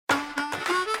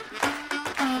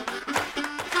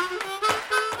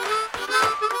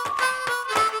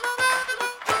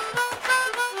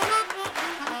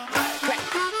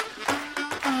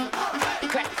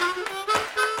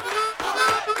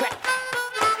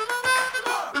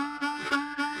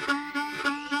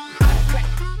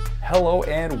Hello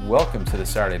and welcome to the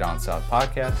Saturday Down South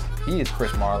podcast. He is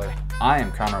Chris Marler. I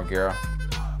am Connor O'Gara.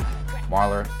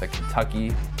 Marler, the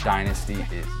Kentucky dynasty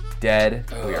is dead.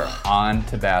 We are on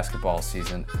to basketball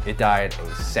season. It died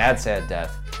a sad, sad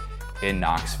death in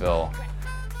Knoxville.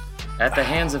 At the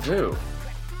hands of who?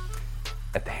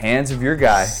 At the hands of your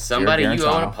guy. Somebody you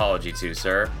owe an apology to,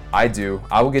 sir. I do.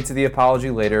 I will get to the apology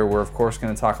later. We're, of course,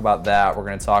 going to talk about that. We're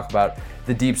going to talk about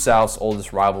the Deep South's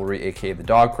oldest rivalry, a.k.a. the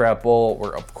Dog Crap Bowl.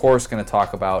 We're, of course, going to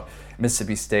talk about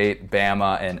Mississippi State,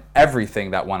 Bama, and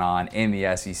everything that went on in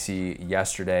the SEC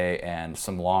yesterday and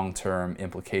some long-term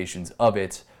implications of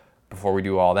it. Before we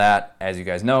do all that, as you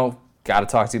guys know, got to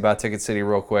talk to you about Ticket City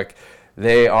real quick.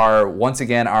 They are, once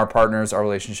again, our partners. Our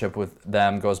relationship with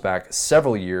them goes back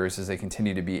several years as they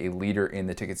continue to be a leader in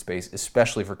the ticket space,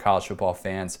 especially for college football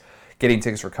fans. Getting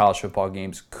tickets for college football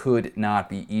games could not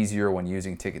be easier when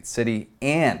using Ticket City,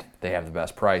 and they have the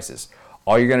best prices.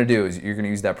 All you're going to do is you're going to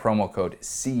use that promo code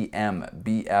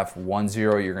CMBF10.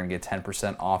 You're going to get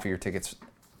 10% off of your tickets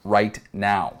right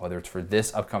now, whether it's for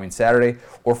this upcoming Saturday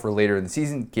or for later in the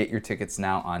season. Get your tickets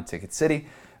now on Ticket City.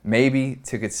 Maybe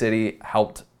Ticket City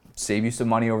helped save you some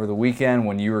money over the weekend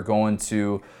when you were going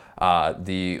to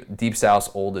the Deep South's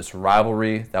oldest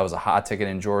rivalry. That was a hot ticket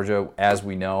in Georgia, as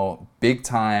we know. Big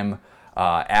time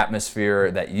atmosphere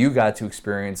that you got to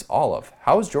experience all of.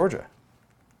 How was Georgia?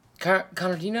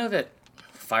 Connor, do you know that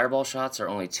fireball shots are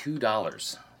only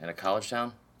 $2 in a college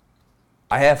town?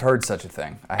 I have heard such a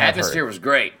thing. Atmosphere was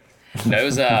great. No, it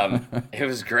was it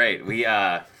was great. We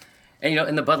and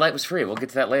the Bud Light was free. We'll get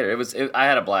to that later. I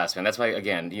had a blast, man. That's why,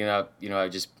 again, I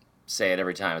just say it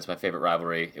every time. It's my favorite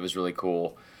rivalry. It was really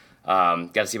cool.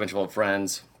 Got to see a bunch of old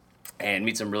friends and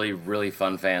meet some really, really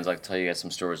fun fans. I'll tell you guys some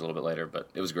stories a little bit later, but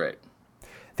it was great.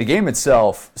 The game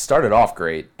itself started off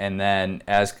great, and then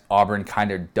as Auburn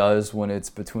kind of does when it's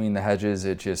between the hedges,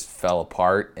 it just fell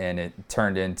apart, and it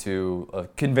turned into a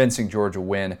convincing Georgia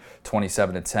win,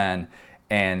 27-10.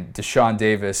 And Deshaun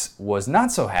Davis was not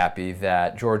so happy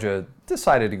that Georgia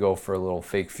decided to go for a little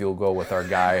fake field goal with our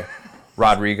guy,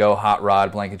 Rodrigo, Hot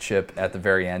Rod, Blankenship at the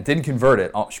very end. Didn't convert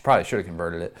it. Oh, she probably should have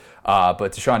converted it.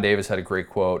 But Deshaun Davis had a great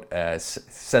quote.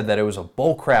 Said that it was a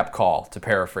bullcrap call, to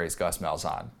paraphrase Gus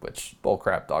Malzahn, which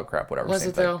bullcrap, dog crap, whatever. Was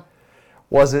it, though?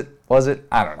 Was it?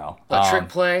 I don't know. A trick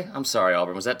play? I'm sorry,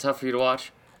 Auburn. Was that tough for you to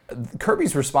watch?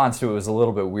 Kirby's response to it was a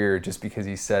little bit weird just because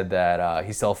he said that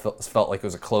he still felt like it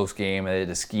was a close game and they had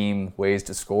to scheme ways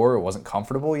to score. It wasn't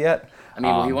comfortable yet. I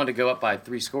mean, he wanted to go up by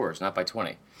 3 scores, not by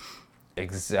 20.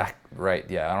 Right,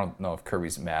 yeah. I don't know if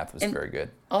Kirby's math was very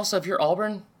good. Also, if you're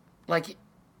Auburn, I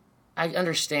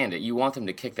understand it. You want them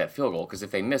to kick that field goal because if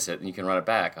they miss it, then you can run it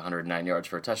back 109 yards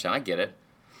for a touchdown. I get it.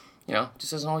 It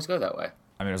just doesn't always go that way.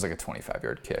 I mean, it was like a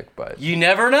 25-yard kick, but... You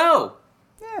never know!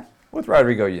 With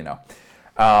Rodrigo, you know.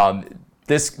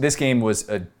 This game was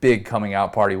a big coming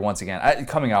out party once again.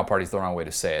 Coming out party is the wrong way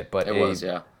to say it, but it was,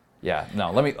 yeah. Yeah, no,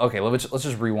 let's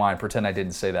just rewind, pretend I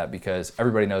didn't say that, because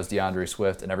everybody knows DeAndre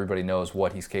Swift and everybody knows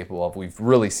what he's capable of. We've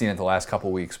really seen it the last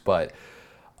couple weeks, but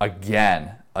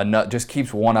again, just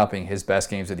keeps one-upping his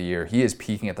best games of the year. He is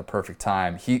peaking at the perfect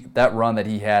time. That run that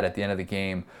he had at the end of the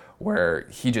game where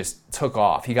he just took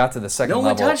off. He got to the second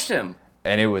level. No one touched him.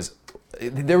 And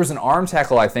there was an arm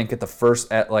tackle, I think, at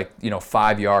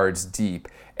 5 yards deep,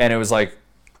 and it was like,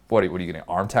 What are you going to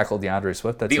arm tackle DeAndre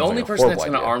Swift? The only person that's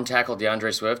going to arm tackle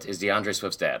DeAndre Swift is DeAndre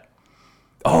Swift's dad.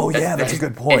 Oh, yeah, that's a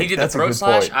good point. And he did the throat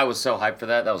slash. I was so hyped for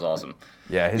that. That was awesome.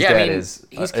 Yeah, his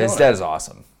dad is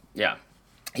awesome. Yeah.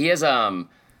 He has,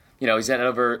 he's had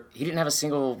he didn't have a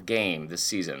single game this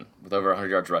season with over 100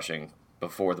 yards rushing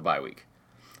before the bye week.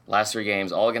 Last 3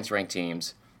 games, all against ranked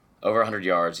teams, over 100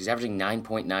 yards. He's averaging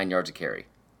 9.9 yards a carry.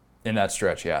 In that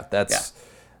stretch, yeah. That's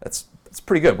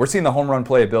pretty good. We're seeing the home run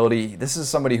playability. This is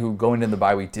somebody who, going into the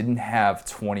bye week, didn't have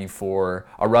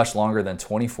a rush longer than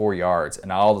 24 yards, and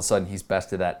now all of a sudden he's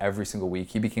bested that every single week.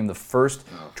 He became the first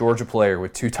Georgia player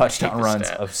with 2 touchdown runs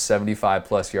of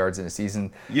 75-plus yards in a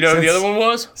season. You know who the other one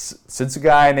was? Since a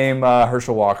guy named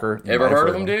Herschel Walker. Ever heard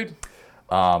of him, dude?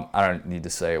 I don't need to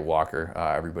say Walker.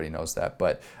 Everybody knows that.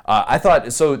 But I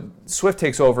thought, so Swift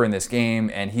takes over in this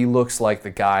game, and he looks like the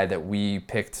guy that we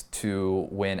picked to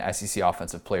win SEC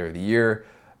Offensive Player of the Year,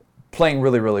 playing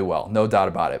really, really well, no doubt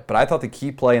about it. But I thought the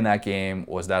key play in that game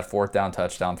was that 4th down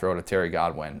touchdown throw to Terry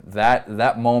Godwin.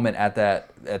 That moment at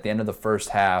the end of the first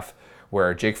half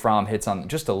where Jake Fromm hits on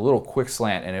just a little quick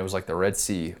slant, and it was like the Red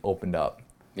Sea opened up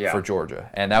for Georgia.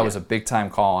 And that was a big-time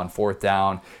call on 4th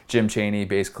down. Jim Chaney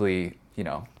basically...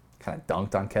 kind of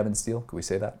dunked on Kevin Steele. Could we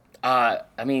say that?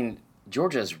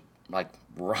 Georgia's like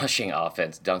rushing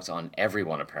offense dunks on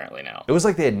everyone apparently now. It was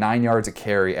like they had 9 yards of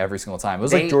carry every single time. It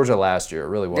was like Georgia last year. It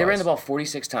really was. They ran the ball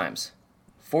 46 times.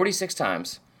 46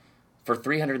 times for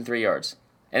 303 yards.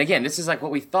 And again, this is like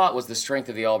what we thought was the strength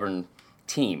of the Auburn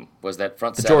team, was that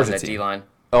front seven, that D-line.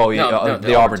 Oh, yeah, no,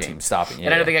 the Auburn team stopping. Yeah,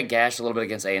 and I know they got gashed a little bit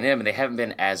against A&M, and they haven't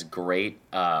been as great,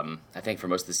 I think, for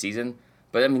most of the season.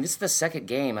 But, I mean, this is the second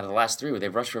game out of the last 3 where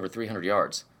they've rushed for over 300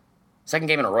 yards. Second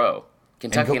game in a row.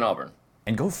 Kentucky and Auburn.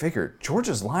 And go figure,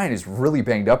 Georgia's line is really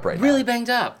banged up right now. Really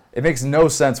banged up. It makes no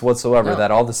sense whatsoever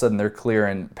that all of a sudden they're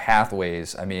clearing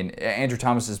pathways. I mean, Andrew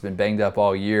Thomas has been banged up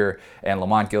all year, and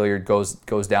Lamont Gilliard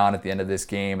goes down at the end of this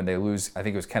game, and they lose. I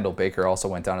think it was Kendall Baker also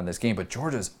went down in this game. But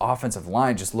Georgia's offensive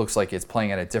line just looks like it's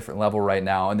playing at a different level right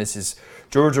now, and this is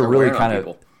Georgia really kind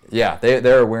of. Yeah,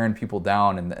 they're wearing people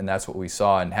down, and that's what we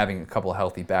saw, and having a couple of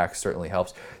healthy backs certainly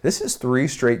helps. This is 3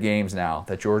 straight games now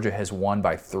that Georgia has won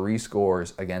by 3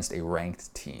 scores against a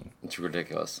ranked team. It's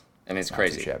ridiculous. I mean, it's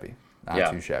crazy. Too shabby.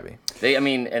 Not too shabby.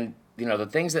 The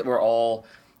things that were all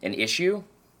an issue,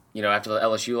 after the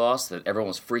LSU loss that everyone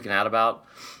was freaking out about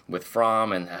with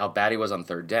Fromm and how bad he was on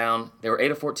third down. They were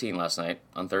 8 of 14 last night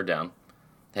on third down.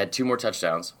 They had 2 more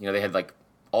touchdowns. They had like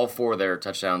all 4 of their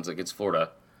touchdowns against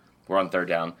Florida were on third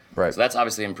down. Right. So that's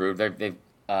obviously improved. They've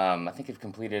I think they've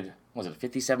completed,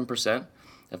 57%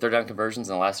 of third down conversions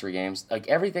in the last 3 games. Like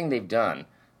everything they've done,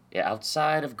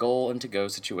 outside of goal and to-go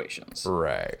situations,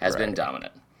 has been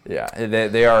dominant. Yeah,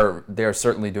 they are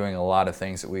certainly doing a lot of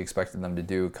things that we expected them to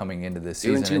do coming into this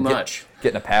season. Doing too much.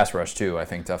 Getting a pass rush too, I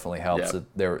think definitely helps.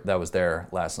 That was there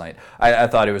last night. I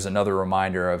thought it was another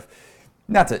reminder of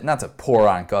not to pour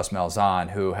on Gus Malzahn,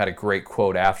 who had a great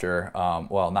quote after,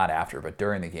 not after, but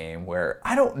during the game, where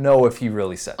I don't know if he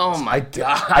really said this. Oh my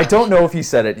God. I don't know if he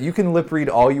said it. You can lip read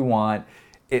all you want.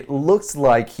 It looks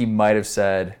like he might have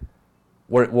said,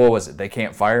 what was it? They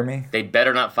can't fire me? They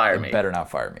better not fire me. They better not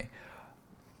fire me.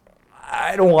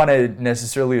 I don't want to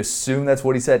necessarily assume that's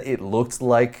what he said. It looked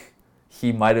like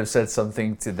he might have said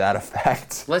something to that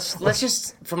effect. Let's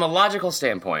just, from a logical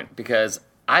standpoint, because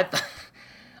I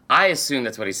assume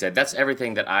that's what he said. That's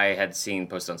everything that I had seen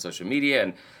posted on social media,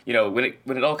 and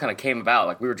when it all kind of came about,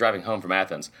 like we were driving home from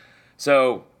Athens,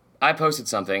 so I posted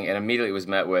something and immediately was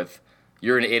met with,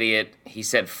 "You're an idiot." He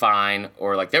said fine,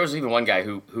 or like there was even one guy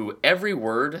who every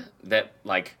word that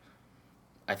like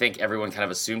I think everyone kind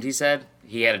of assumed he said,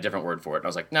 he had a different word for it. And I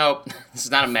was like, nope, this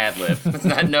is not a Mad Lib. It's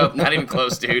not even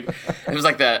close, dude. It was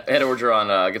like the Ed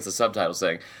Orgeron against the subtitles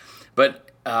thing. But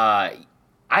I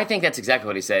think that's exactly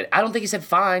what he said. I don't think he said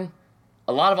fine.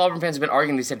 A lot of Auburn fans have been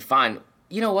arguing that he said fine.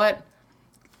 You know what?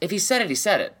 If he said it, he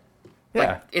said it. Yeah.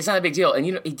 Like, it's not a big deal. And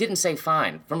he didn't say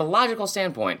fine. From a logical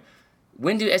standpoint,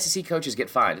 when do SEC coaches get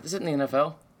fined? This isn't the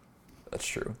NFL. That's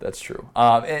true.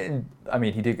 And I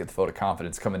mean, he did get the vote of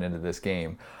confidence coming into this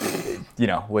game,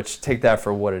 which take that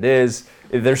for what it is.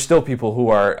 There's still people who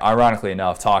are, ironically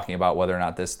enough, talking about whether or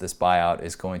not this buyout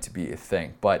is going to be a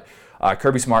thing. But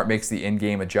Kirby Smart makes the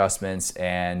in-game adjustments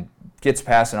and gets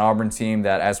past an Auburn team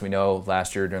that, as we know,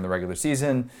 last year during the regular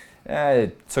season,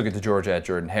 it took it to Georgia at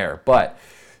Jordan-Hare. But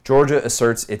Georgia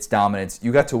asserts its dominance.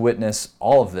 You got to witness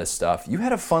all of this stuff. You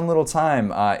had a fun little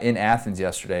time in Athens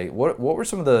yesterday. What were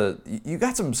some of the... You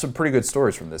got some pretty good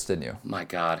stories from this, didn't you? My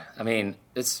God. I mean,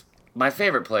 it's my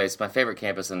favorite place, my favorite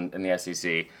campus in the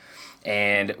SEC.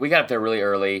 And we got up there really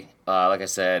early, like I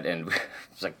said, and it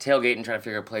was like tailgating, trying to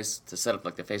figure out a place to set up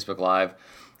like the Facebook Live.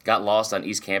 Got lost on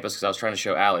East Campus because I was trying to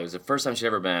show Allie. It was the first time she'd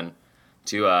ever been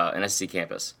to an SEC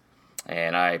campus.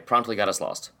 And I promptly got us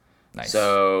lost. Nice.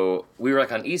 So we were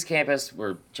like on East Campus.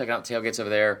 We're checking out tailgates over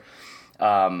there.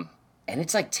 And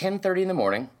it's like 10:30 in the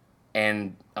morning.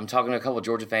 And I'm talking to a couple of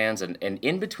Georgia fans. And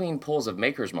in between pulls of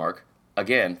Maker's Mark,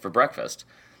 again, for breakfast.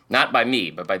 Not by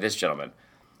me, but by this gentleman.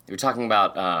 We were talking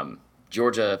about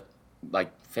Georgia, like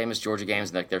famous Georgia games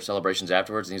and like their celebrations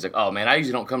afterwards. And he's like, oh, man, I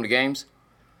usually don't come to games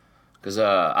because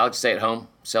I like to stay at home,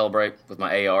 celebrate with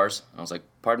my ARs. I was like,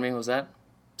 pardon me, what was that?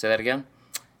 Say that again?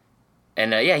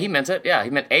 And, he meant it. Yeah, he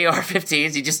meant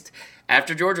AR-15s. He just,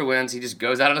 after Georgia wins, he just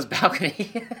goes out on his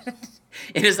balcony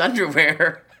in his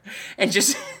underwear and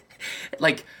just,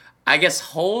 like, I guess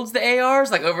holds the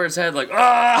ARs, like, over his head, like,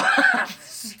 ah!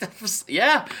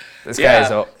 Yeah. This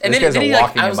guy's a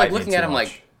walking I was, like, looking at him,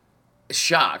 like,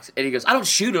 shocked. And he goes, I don't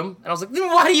shoot him. And I was like, then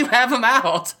why do you have him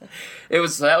out? That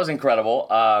was incredible.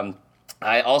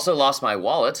 I also lost my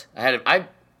wallet. I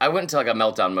went into, like, a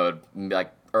meltdown mode,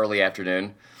 like, early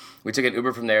afternoon. We took an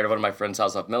Uber from there to one of my friend's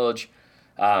house off Millage,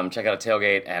 check out a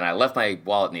tailgate, and I left my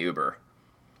wallet in the Uber.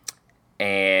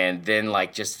 And then,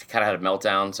 like, just kind of had a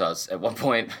meltdown. So I was, at one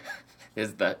point,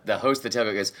 the host of the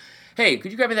tailgate goes, hey,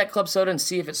 could you grab me that club soda and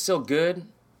see if it's still good?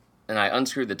 and I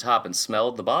unscrewed the top and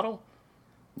smelled the bottle,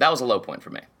 that was a low point for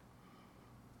me.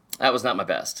 That was not my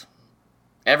best.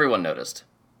 Everyone noticed.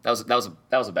 That was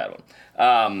a bad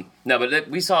one. No, but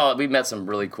we met some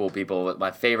really cool people.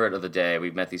 My favorite of the day,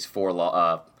 we met these four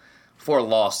law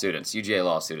students, UGA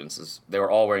law students. They were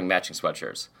all wearing matching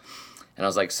sweatshirts. And I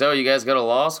was like, so you guys go to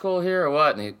law school here or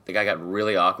what? And the guy got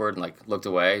really awkward and looked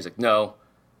away. He's like, no.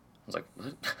 I was like,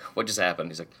 what just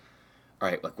happened? He's like, all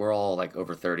right, we're all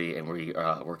over 30 and we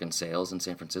work in sales in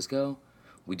San Francisco.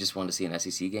 We just wanted to see an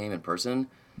SEC game in person.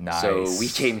 Nice. So we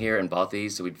came here and bought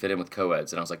these so we'd fit in with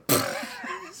co-eds. And I was like,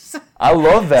 I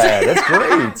love that. That's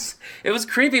great. It was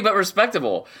creepy but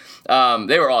respectable.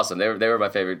 They were awesome. They were my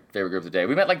favorite group of the day.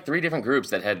 We met 3 different groups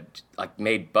that had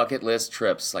made bucket list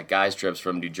trips, guys trips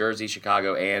from New Jersey,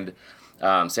 Chicago, and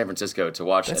San Francisco to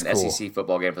watch That's an cool. SEC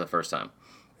football game for the first time.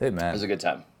 Hey, man. It was a good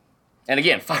time. And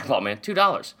again, Fireball, man,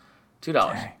 $2.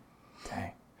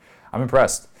 Dang. I'm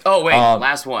impressed. Oh wait,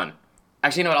 last one.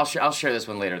 Actually, you know what? I'll share this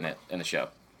one later in the show.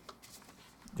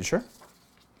 You sure?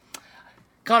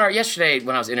 Connor, yesterday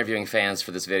when I was interviewing fans for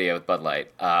this video with Bud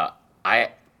Light, I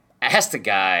asked a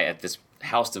guy at this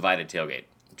house-divided tailgate,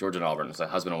 Georgia and Auburn, it's a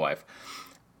husband and wife.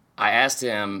 I asked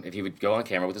him if he would go on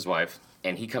camera with his wife,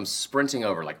 and he comes sprinting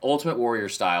over, Ultimate Warrior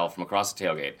style, from across the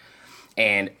tailgate.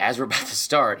 And as we're about to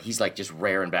start, he's just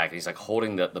raring back, and he's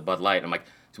so Bud Light. I'm like,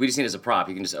 so we just need it as a prop.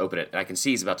 You can just open it, and I can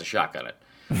see he's about to shotgun it.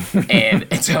 and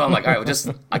so I'm like, all right, well, just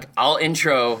I'll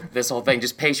intro this whole thing.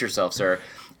 Just pace yourself, sir.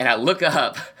 And I look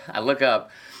up,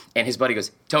 and his buddy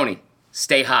goes, Tony,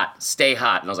 stay hot. And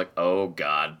I was like, oh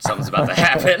God, something's about to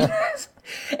happen.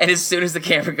 And as soon as the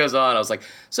camera goes on, I was like,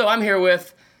 so I'm here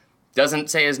with, doesn't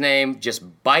say his name,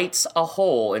 just bites a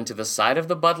hole into the side of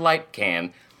the Bud Light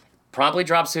can, promptly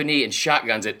drops to a knee and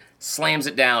shotguns it, slams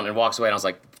it down, and walks away. And I was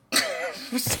like,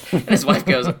 and his wife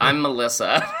goes, I'm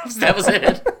Melissa. That was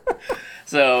it.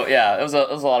 So yeah, it was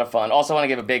a lot of fun. Also, want to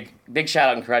give a big shout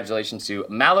out and congratulations to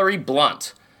Mallory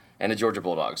Blunt and the Georgia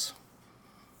Bulldogs.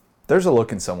 There's a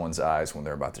look in someone's eyes when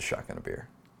they're about to shotgun a beer.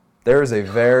 There is a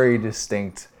very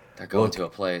distinct. They're going to a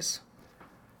place.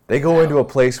 They go into a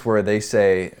place where they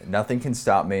say, "Nothing can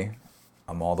stop me.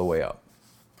 I'm all the way up."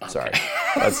 Okay. Sorry.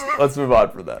 Let's move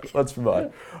on from that. Let's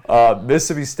move on.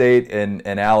 Mississippi State and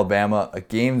Alabama, a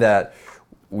game that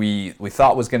we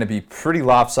thought was going to be pretty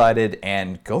lopsided,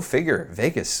 and go figure,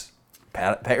 Vegas,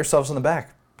 pat yourselves on the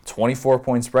back.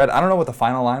 24-point spread. I don't know what the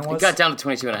final line was. It got down to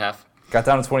 22.5. Got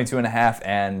down to 22.5,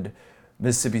 and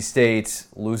Mississippi State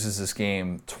loses this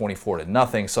game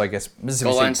 24-0. So I guess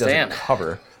Mississippi State doesn't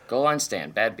cover. Goal line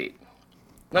stand. Bad beat.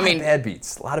 A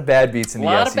lot of bad beats in the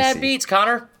SEC. A lot of bad beats,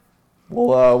 Connor.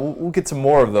 We'll get to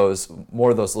more of those a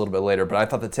little bit later. But I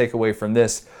thought the takeaway from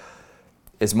this,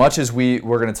 as much as we're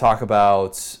going to talk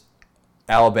about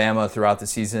Alabama throughout the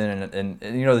season and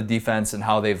the defense and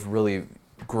how they've really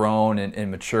grown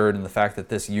and matured, and the fact that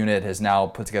this unit has now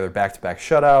put together back-to-back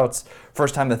shutouts,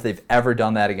 first time that they've ever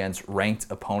done that against ranked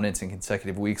opponents in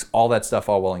consecutive weeks, all that stuff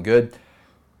all well and good.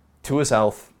 Tua's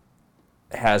health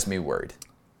has me worried.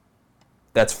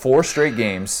 That's 4 straight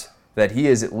games that he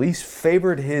has at least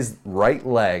favored his right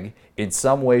leg in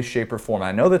some way, shape, or form.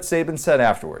 I know that Saban said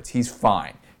afterwards, he's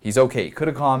fine. He's okay. He could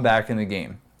have gone back in the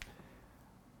game.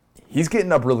 He's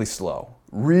getting up really slow.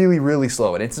 Really, really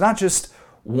slow. And it's not just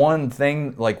one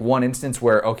thing, one instance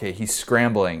where, okay, he's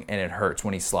scrambling and it hurts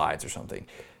when he slides or something.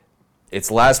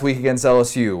 It's last week against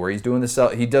LSU where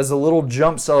he does a little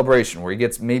jump celebration where he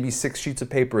gets maybe 6 sheets of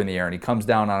paper in the air and he comes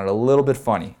down on it a little bit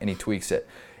funny and he tweaks it.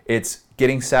 It's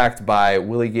getting sacked by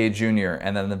Willie Gay Jr.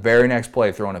 and then the very next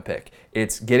play throwing a pick.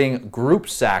 It's getting group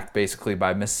sacked basically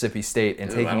by Mississippi State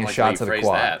and taking a shot to the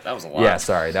quad. That was a lot. Yeah,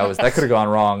 sorry. That could have gone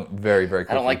wrong very, very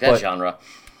quickly. I don't like that genre.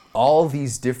 All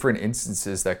these different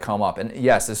instances that come up. And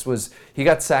yes, he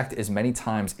got sacked as many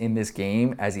times in this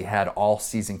game as he had all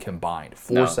season combined.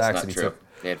 4 sacks that he took.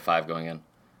 They had 5 going in.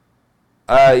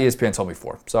 ESPN told me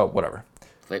 4, so whatever.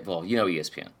 Well,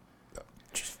 ESPN.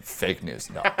 Just fake news.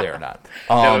 No, they are not.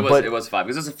 No, it was 5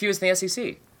 because there's a few in the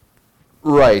SEC.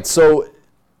 Right. So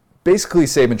basically,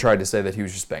 Saban tried to say that he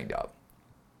was just banged up.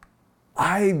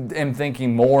 I am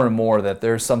thinking more and more that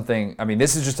there's something. I mean,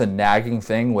 this is just a nagging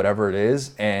thing, whatever it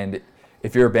is. And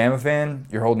if you're a Bama fan,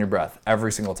 you're holding your breath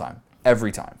every single time.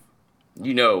 Every time.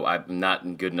 I'm not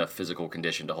in good enough physical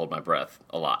condition to hold my breath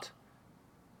a lot.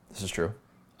 This is true.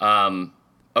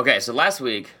 Okay, so last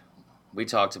week we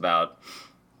talked about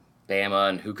Bama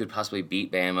and who could possibly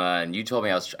beat Bama, and you told me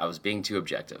I was being too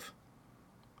objective.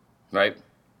 Right?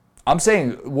 I'm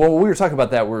saying, well, we were talking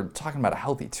about that. We're talking about a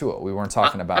healthy Tua. We weren't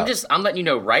talking about. I'm letting you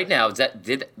know right now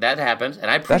that happened, and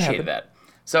I appreciated that.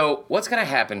 So what's going to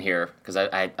happen here? Because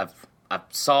I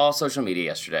saw social media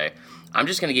yesterday. I'm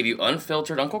just going to give you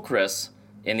unfiltered Uncle Chris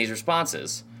in these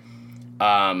responses.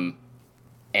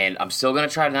 And I'm still going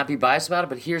to try to not be biased about it,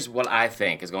 but here's what I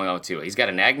think is going on with Tua. He's got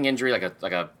a nagging injury,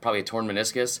 probably a torn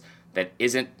meniscus that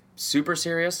isn't super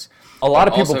serious. A lot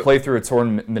of people play through a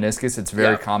torn meniscus. It's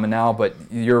very common now, but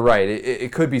you're right.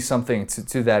 It could be something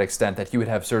to that extent that he would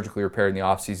have surgically repaired in the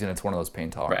offseason. It's one of those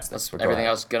pain tolerance. Right. That's everything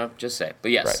I was going to just say.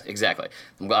 But yes, exactly.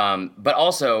 But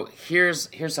also, here's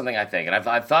something I think, and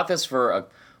I've thought this for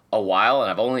a while,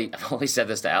 and I've only said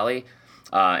this to Allie,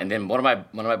 and then one of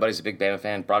my buddies, a big Bama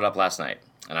fan, brought it up last night.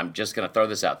 And I'm just going to throw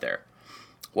this out there.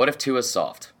 What if Tua's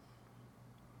soft?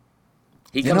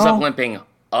 He comes up limping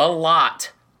a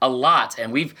lot. And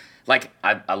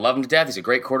I love him to death. He's a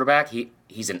great quarterback.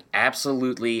 He's an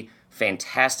absolutely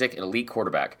fantastic and elite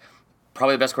quarterback.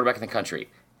 Probably the best quarterback in the country.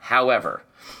 However,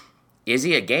 is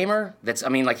he a gamer?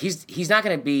 He's not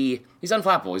going to be, he's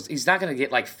unflappable. He's not going to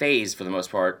get phased for the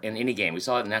most part in any game. We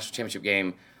saw it in the national championship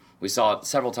game. We saw it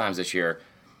several times this year.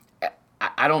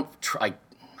 I don't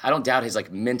doubt his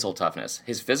mental toughness.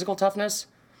 His physical toughness,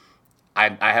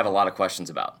 I have a lot of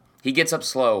questions about. He gets up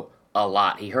slow a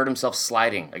lot. He hurt himself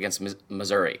sliding against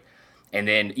Missouri, and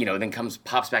then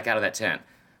pops back out of that tent.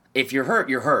 If you're hurt,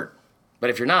 you're hurt. But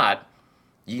if you're not,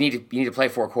 you need to play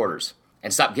 4 quarters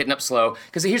and stop getting up slow.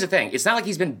 Because here's the thing: it's not like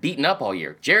he's been beaten up all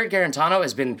year. Jared Garantano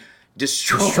has been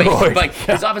destroyed.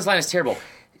 His offensive line is terrible.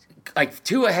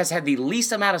 Tua has had the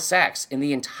least amount of sacks in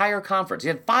the entire conference. He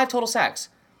had 5 total sacks.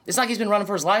 It's not like he's been running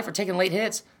for his life or taking late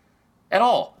hits at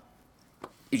all.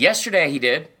 Yesterday he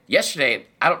did. Yesterday,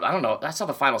 I don't know. I saw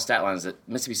the final stat lines that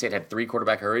Mississippi State had 3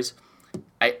 quarterback hurries.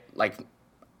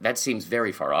 That seems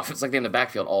very far off. It's like they're in the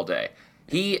backfield all day.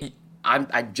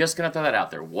 I'm just gonna throw that out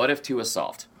there. What if Tua's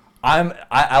soft?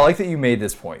 I like that you made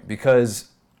this point, because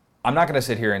I'm not going to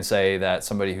sit here and say that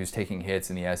somebody who's taking hits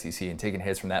in the SEC and taking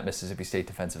hits from that Mississippi State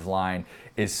defensive line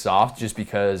is soft, just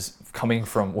because coming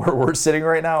from where we're sitting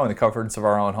right now in the comforts of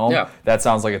our own home, that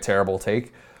sounds like a terrible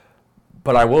take.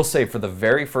 But I will say, for the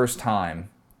very first time,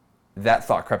 that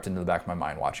thought crept into the back of my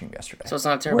mind watching yesterday. So it's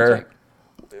not a terrible take.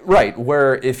 Right,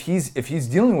 where if he's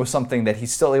dealing with something that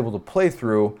he's still able to play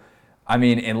through, I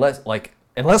mean, unless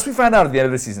we find out at the end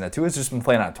of the season that Tua's just been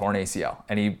playing on a torn ACL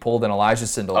and he pulled an Elijah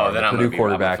Sindelar, the Purdue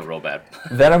quarterback, I'm gonna feel real bad.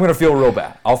 Then I'm going to feel real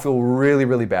bad. I'll feel really,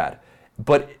 really bad.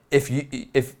 But if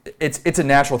it's a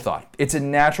natural thought. It's a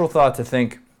natural thought to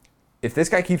think, if this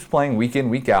guy keeps playing week in,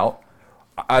 week out,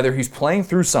 either he's playing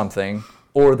through something,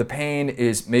 or the pain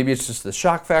is, maybe it's just the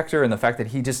shock factor and the fact that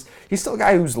he's still a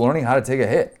guy who's learning how to take a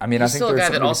hit. I mean, he's I think still a there's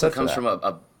guy that also comes that. from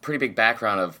a pretty big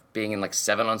background of being in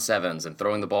 7-on-7s and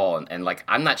throwing the ball, and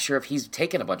I'm not sure if he's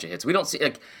taken a bunch of hits. We don't see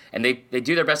and they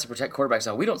do their best to protect quarterbacks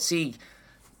now. We don't see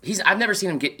I've never seen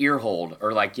him get ear-holed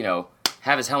or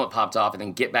have his helmet popped off and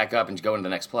then get back up and go into the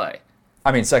next play.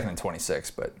 I mean, 2nd and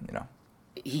 26, but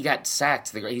he got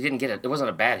sacked. He didn't get it. It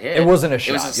wasn't a bad hit. It wasn't a shot.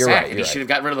 It was a You're sack. right. He should have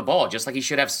gotten rid of the ball, just like he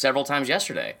should have several times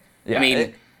yesterday. Yeah,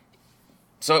 at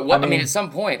some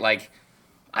point, I'm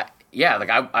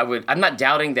not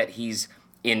doubting that he's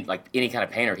in any kind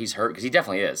of pain or he's hurt, because he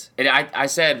definitely is. And I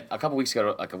said a couple weeks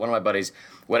ago to one of my buddies,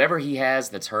 whatever he has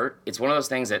that's hurt, it's one of those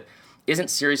things that isn't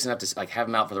serious enough to have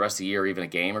him out for the rest of the year or even a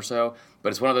game or so, but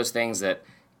it's one of those things that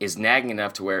is nagging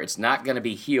enough to where it's not going to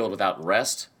be healed without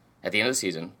rest at the end of the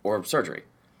season or surgery.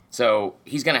 So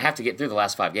he's going to have to get through the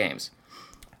last 5 games.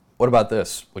 What about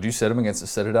this? Would you sit him against the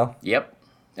Citadel? Yep,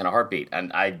 in a heartbeat.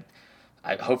 And I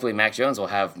hopefully Mac Jones will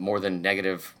have more than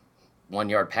negative 1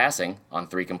 yard passing on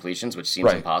 3 completions, which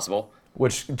seems impossible.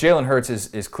 Which Jalen Hurts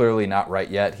is clearly not right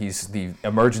yet. He's the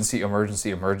emergency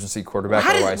quarterback.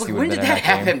 When did that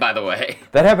happen, by the way?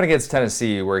 That happened against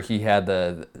Tennessee, where he had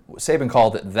Saban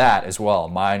called it that as well,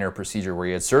 minor procedure, where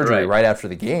he had surgery right after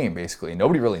the game, basically.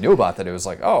 Nobody really knew about that. It was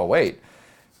like, oh, wait,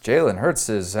 Jalen Hurts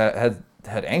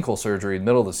had ankle surgery in the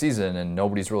middle of the season, and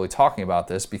nobody's really talking about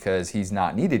this because he's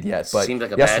not needed yet. But seemed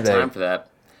like a bad time for that.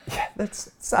 Yeah,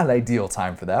 it's not an ideal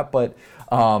time for that, but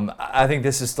I think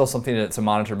this is still something to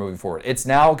monitor moving forward. It's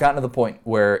now gotten to the point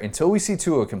where until we see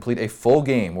Tua complete a full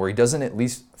game where he doesn't at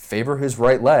least favor his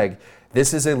right leg,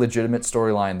 this is a legitimate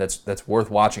storyline that's worth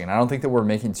watching. And I don't think that we're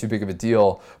making too big of a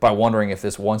deal by wondering if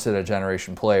this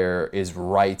once-in-a-generation player is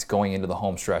right going into the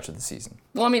home stretch of the season.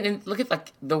 Well, I mean, and look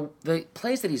at the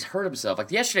plays that he's hurt himself.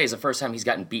 Yesterday is the first time he's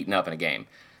gotten beaten up in a game.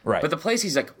 Right. But the plays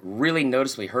he's really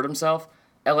noticeably hurt himself,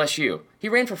 LSU. He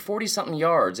ran for 40-something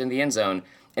yards in the end zone,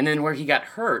 and then where he got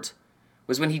hurt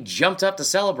was when he jumped up to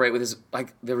celebrate with his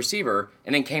the receiver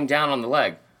and then came down on the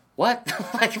leg. What?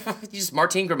 You just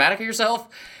Martin Grammatica yourself?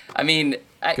 I mean,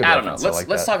 I don't know.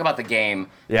 Let's talk about the game.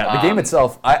 Yeah, the game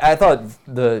itself, I thought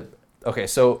Okay,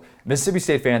 so Mississippi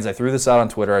State fans, I threw this out on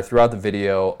Twitter. I threw out the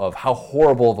video of how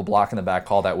horrible of a block in the back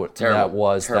call that was.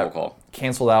 Terrible That call.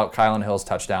 Canceled out Kylan Hill's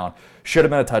touchdown. Should have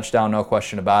been a touchdown, no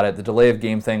question about it. The delay of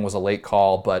game thing was a late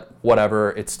call, but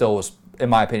whatever. It still was, in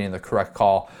my opinion, the correct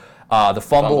call. The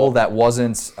fumble that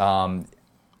wasn't.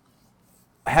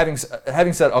 Having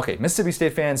said, okay, Mississippi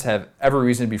State fans have every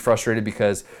reason to be frustrated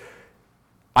because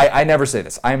I never say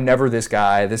this. I'm never this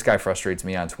guy. This guy frustrates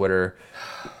me on Twitter.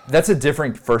 That's a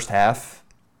different first half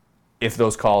if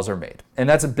those calls are made. And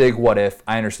that's a big what if.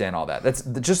 I understand all that. That's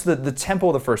just the tempo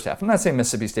of the first half. I'm not saying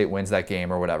Mississippi State wins that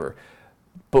game or whatever.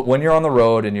 But when you're on the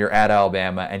road and you're at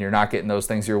Alabama and you're not getting those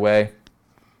things your way,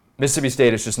 Mississippi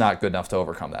State is just not good enough to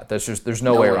overcome that. There's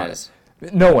no way around it.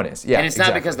 No one is. Yeah, and it's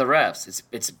not because of the refs.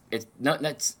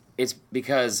 It's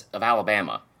because of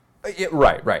Alabama.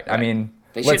 Right. I mean,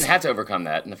 they shouldn't have to overcome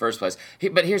that in the first place.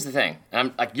 But here's the thing.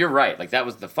 I'm like, you're right. Like, that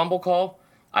was the fumble call.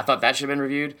 I thought that should have been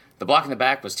reviewed. The block in the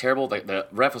back was terrible. The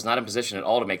ref was not in position at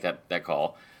all to make that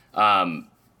call.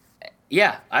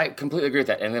 Yeah, I completely agree with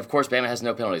that. And of course, Bama has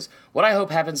no penalties. What I hope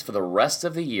happens for the rest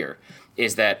of the year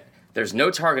is that there's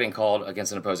no targeting called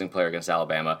against an opposing player against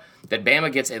Alabama, that Bama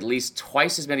gets at least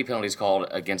twice as many penalties called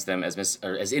against them as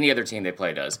any other team they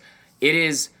play does.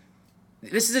 This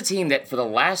is a team that for the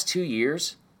last 2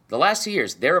 years,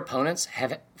 their opponents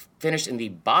have finished in the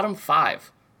bottom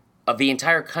 5 of the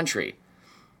entire country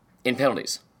in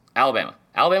penalties.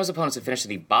 Alabama's opponents have finished in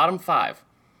the bottom 5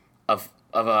 of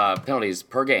penalties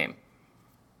per game.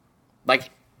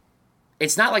 Like,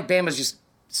 it's not like Bama's just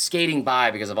skating by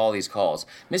because of all these calls.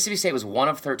 Mississippi State was 1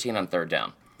 of 13 on third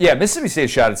down. Yeah, Mississippi State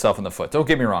shot itself in the foot. Don't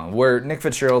get me wrong. Where Nick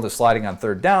Fitzgerald is sliding on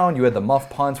third down, you had the muff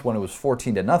punt when it was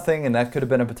 14-0, and that could have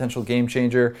been a potential game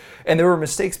changer. And there were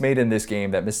mistakes made in this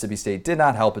game that Mississippi State did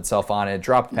not help itself on. It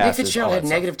dropped passes. Nick Fitzgerald had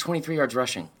negative 23 yards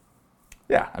rushing.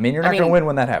 Yeah, I mean, you're not going to win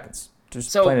when that happens.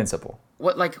 Just plain and simple.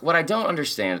 What I don't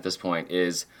understand at this point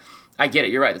is, I get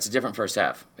it. You're right. It's a different first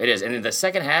half. It is, and in the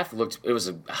second half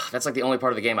that's like the only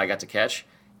part of the game I got to catch,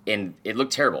 and it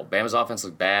looked terrible. Bama's offense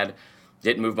looked bad.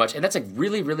 Didn't move much. And that's a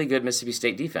really, really good Mississippi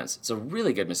State defense. It's a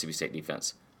really good Mississippi State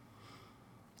defense.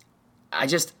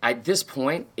 At this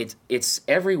point, it's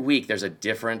every week there's a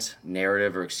different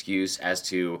narrative or excuse as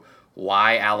to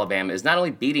why Alabama is not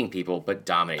only beating people, but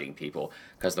dominating people.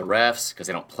 Because the refs, because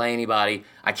they don't play anybody.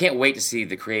 I can't wait to see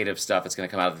the creative stuff that's going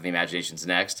to come out of the imaginations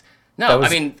next. No, I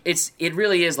mean, it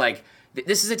really is like,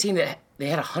 this is a team that they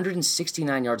had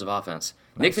 169 yards of offense.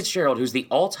 Nice. Nick Fitzgerald, who's the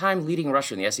all-time leading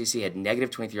rusher in the SEC, had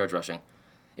negative 23 yards rushing.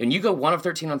 And you go 1 of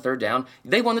 13 on third down,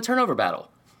 they won the turnover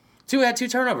battle. Tua had 2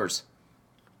 turnovers.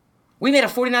 We made a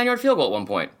 49-yard field goal at one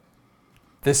point.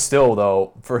 This still,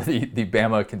 though, for the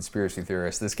Bama conspiracy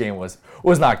theorists, this game was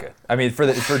not good. I mean,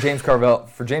 for James Carville,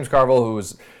 who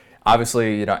was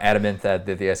obviously adamant that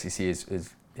the SEC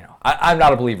is I'm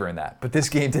not a believer in that, but this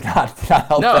game did not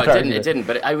help. No, it didn't.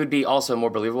 But it would be also more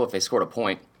believable if they scored a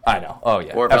point. I know. Oh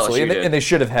yeah, or if absolutely. And they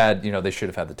should have had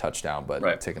the touchdown,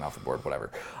 but taken off the board,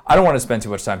 whatever. I don't want to spend too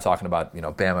much time talking about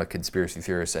Bama conspiracy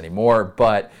theorists anymore,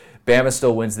 but Bama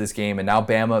still wins this game, and now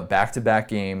Bama back-to-back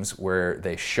games where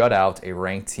they shut out a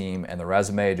ranked team, and the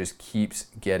resume just keeps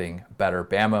getting better.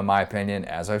 Bama, in my opinion,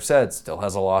 as I've said, still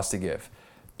has a loss to give.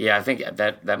 Yeah, I think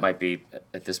that might be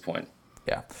at this point.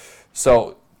 Yeah.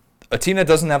 So a team that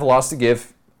doesn't have a loss to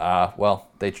give,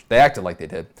 they acted like they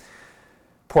did.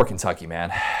 Poor Kentucky, man.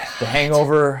 The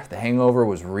hangover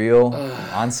was real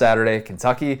on Saturday.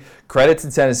 Kentucky, credit to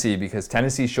Tennessee because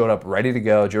Tennessee showed up ready to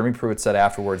go. Jeremy Pruitt said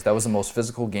afterwards that was the most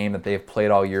physical game that they have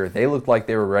played all year. They looked like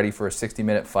they were ready for a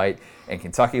 60-minute fight, and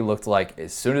Kentucky looked like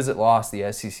as soon as it lost the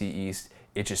SEC East,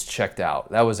 it just checked out.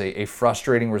 That was a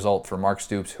frustrating result for Mark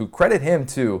Stoops, who credit him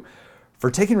too for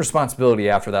taking responsibility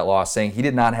after that loss, saying he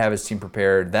did not have his team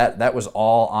prepared. That was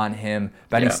all on him.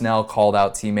 Benny Snell called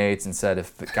out teammates and said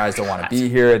if the guys don't want to be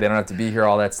here, they don't have to be here,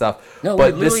 all that stuff. No,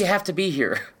 we literally have to be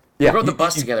here. We rode the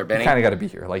bus together, Benny. You kind of got to be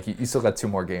here. Like you still got 2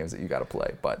 more games that you got to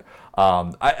play. But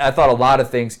I thought a lot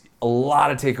of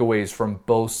takeaways from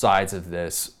both sides of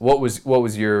this. What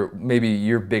was your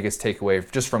biggest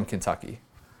takeaway just from Kentucky?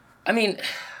 I mean,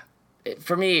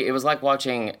 for me, it was like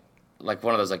watching like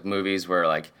one of those like movies where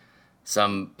like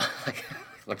some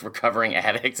like recovering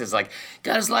addict is like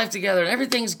got his life together and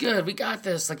everything's good. We got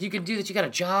this. Like you can do this. You got a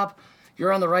job.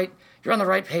 You're on the right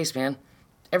pace, man.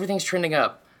 Everything's trending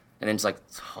up. And then it's like,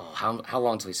 how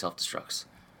long till he self-destructs?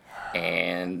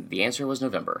 And the answer was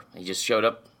November. He just showed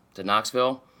up to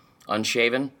Knoxville,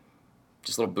 unshaven,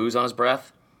 just a little booze on his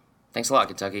breath. Thanks a lot,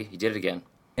 Kentucky. You did it again.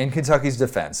 In Kentucky's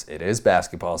defense, it is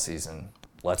basketball season.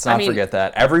 Let's not forget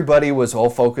that. Everybody was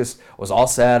all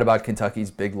sad about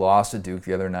Kentucky's big loss to Duke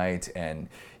the other night, and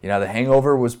the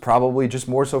hangover was probably just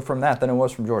more so from that than it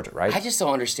was from Georgia, right? I just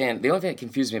don't understand. The only thing that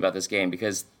confused me about this game,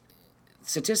 because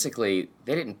statistically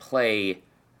they didn't play.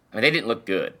 I mean, they didn't look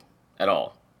good at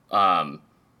all. But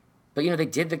they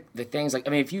did the things like,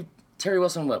 if Terry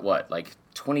Wilson went like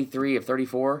 23 of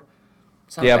 34.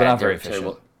 But not very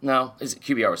efficient. No, his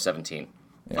QBR was 17.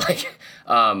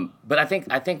 But I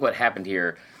think what happened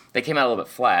here, they came out a little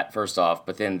bit flat first off,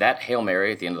 but then that Hail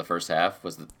Mary at the end of the first half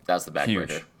was the backbreaker.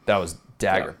 Huge. That was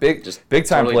dagger. Yeah, big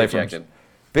time totally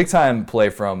play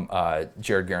from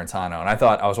Jared Garantano. And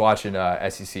I was watching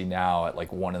SEC Now at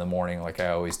like 1 a.m, like I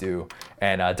always do,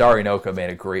 and Dari Noka made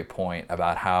a great point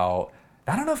about how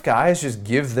not enough guys just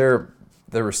give the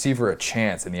receiver a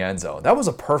chance in the end zone. That was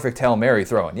a perfect Hail Mary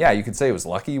throw. And yeah, you could say it was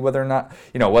lucky whether or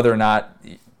not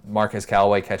Marquez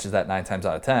Callaway catches that 9 times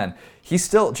out of 10.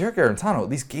 Jared Garantano at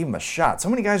least gave him a shot. So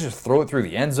many guys just throw it through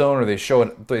the end zone, or they throw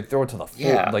it to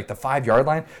the like the 5-yard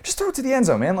line. Just throw it to the end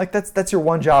zone, man. Like that's your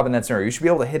one job in that scenario. You should be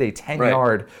able to hit a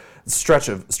 10-yard stretch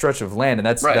of land, and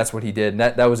that's what he did. And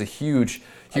that was a huge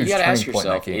you turning ask point in that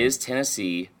yourself, game. Is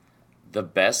Tennessee the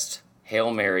best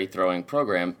Hail Mary throwing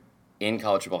program in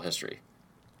college football history?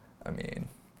 I mean,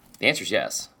 the answer is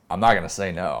yes. I'm not going to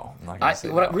say no.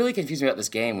 What really confused me about this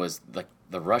game was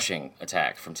the rushing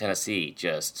attack from Tennessee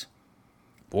just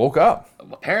woke up.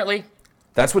 Apparently,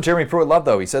 that's what Jeremy Pruitt loved,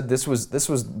 though. He said this was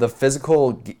the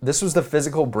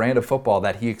physical brand of football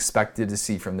that he expected to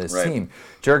see from this team.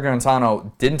 Jared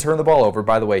Garantano didn't turn the ball over.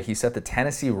 By the way, he set the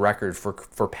Tennessee record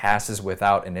for passes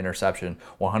without an interception.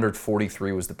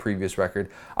 143 was the previous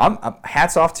record.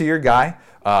 Hats off to your guy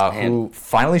who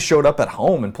finally showed up at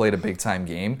home and played a big time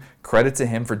game. Credit to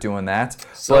him for doing that.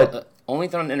 So only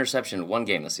thrown an interception one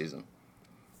game this season.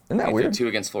 Isn't that weird? 2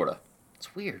 against Florida.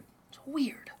 It's weird.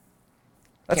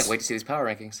 Can't wait to see these power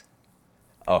rankings.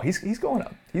 Oh, he's going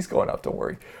up. He's going up. Don't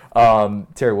worry.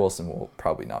 Terry Wilson will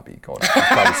probably not be going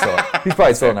up. He's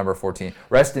probably still at number 14.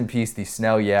 Rest in peace, the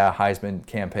Snell Heisman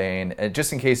campaign. And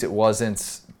just in case it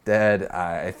wasn't dead,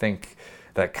 I think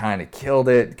that kind of killed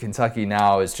it. Kentucky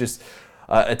now is just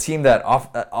a team that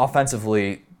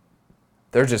offensively,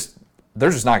 they're just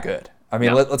not good. I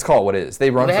mean, let's call it what it is. They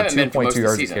run for 2.2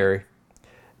 yards a carry.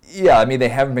 Yeah, they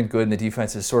haven't been good, and the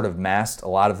defense has sort of masked a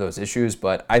lot of those issues.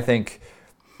 But I think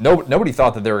nobody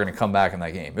thought that they were going to come back in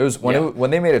that game. It was when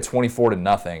they made it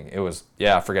 24-0. It was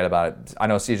forget about it. I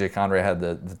know C.J. Conrad had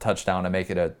the touchdown to make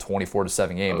it a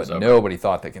 24-7 game, but nobody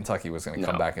thought that Kentucky was going to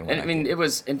come back and win. And it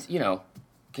was,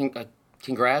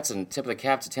 congrats and tip of the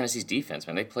cap to Tennessee's defense,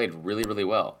 man. They played really, really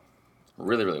well,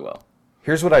 really, really well.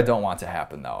 Here's what I don't want to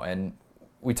happen, though, and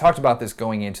we talked about this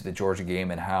going into the Georgia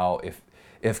game and how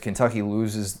if Kentucky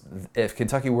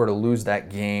were to lose that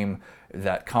game,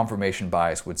 that confirmation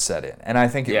bias would set in. And I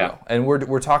think it will. And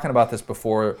we're talking about this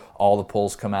before all the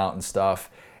polls come out and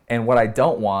stuff. And what I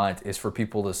don't want is for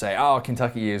people to say, oh,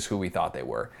 Kentucky is who we thought they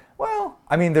were. Well,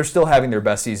 they're still having their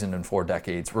best season in 4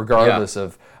 decades, regardless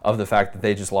of the fact that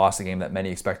they just lost a game that many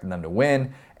expected them to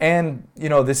win. And,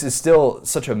 this is still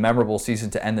such a memorable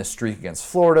season to end this streak against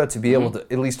Florida, to be able to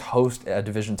at least host a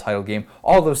division title game.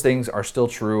 All those things are still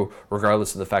true,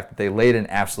 regardless of the fact that they laid an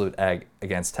absolute egg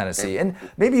against Tennessee. And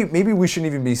maybe we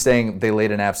shouldn't even be saying they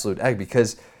laid an absolute egg,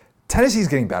 because Tennessee's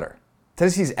getting better.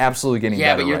 Tennessee's absolutely getting better.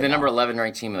 Yeah, but you're the now. number 11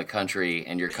 ranked team in the country,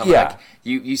 and you're coming back.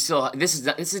 You still this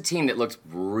is a team that looked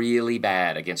really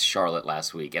bad against Charlotte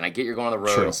last week, and I get you're going on the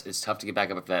road. It's tough to get back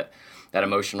up with that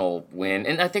emotional win,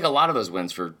 and I think a lot of those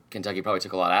wins for Kentucky probably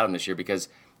took a lot out of them this year because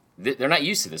they're not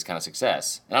used to this kind of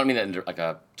success. And I don't mean that in like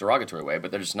a derogatory way,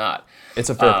 but they're just not. It's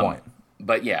a fair point.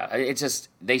 But yeah, it's just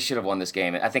they should have won this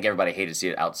game. I think everybody hated to see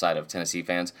it outside of Tennessee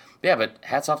fans. But yeah, but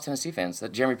hats off to Tennessee fans.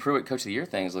 That Jeremy Pruitt Coach of the Year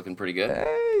thing is looking pretty good.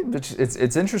 Hey, but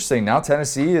it's interesting. Now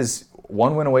Tennessee is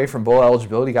 1 win away from bowl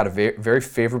eligibility. Got a very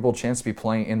favorable chance to be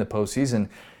playing in the postseason.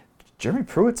 Jeremy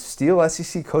Pruitt steal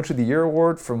SEC Coach of the Year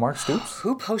award from Mark Stoops.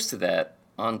 Who posted that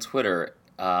on Twitter?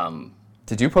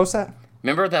 Did you post that?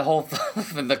 Remember that whole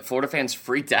the Florida fans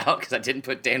freaked out because I didn't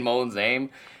put Dan Mullen's name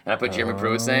and I put Jeremy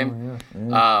Pruitt's name.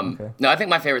 Okay. No, I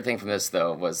think my favorite thing from this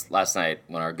though was last night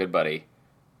when our good buddy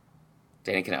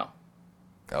Danny Cannell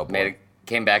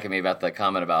came back at me about the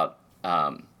comment about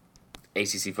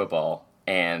ACC football,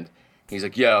 and he's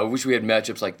like, "Yeah, I wish we had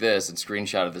matchups like this," and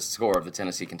screenshotted the score of the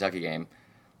Tennessee-Kentucky game,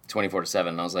 24-7.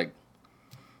 And I was like.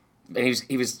 And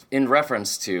he was in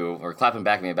reference to, or clapping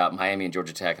back at me about Miami and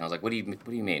Georgia Tech, and I was like, "What do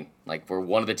you mean? Like, where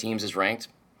one of the teams is ranked?"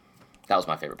 That was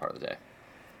my favorite part of the day.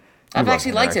 I've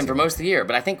actually liked him for most of the year,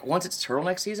 but I think once it's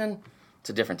turtleneck season, it's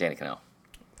a different Danny Cannell.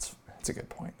 That's a good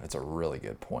point. That's a really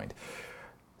good point.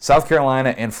 South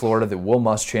Carolina and Florida, the Will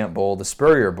Muschamp Bowl, the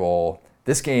Spurrier Bowl.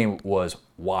 This game was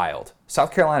wild.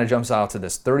 South Carolina jumps out to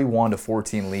this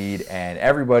 31-14 lead, and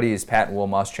everybody is patting Will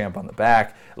Muschamp on the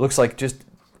back. It looks like just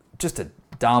a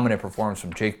dominant performance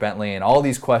from Jake Bentley, and all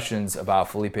these questions about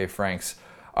Feleipe Franks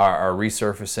are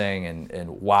resurfacing,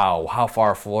 and wow, how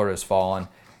far Florida has fallen.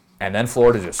 And then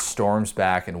Florida just storms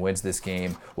back and wins this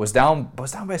game. Was down by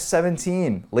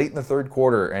 17 late in the third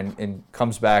quarter, and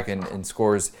comes back and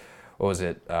scores. What was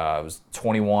it? It was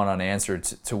 21 unanswered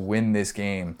to win this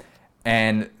game.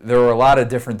 And there were a lot of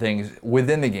different things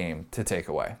within the game to take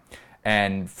away.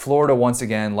 And Florida, once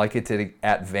again, like it did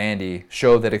at Vandy,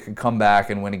 showed that it could come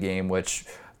back and win a game, which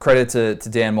credit to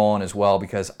Dan Mullen as well,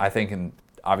 because I think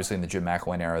obviously in the Jim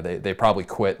McElwain era, they probably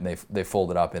quit and they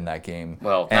folded up in that game.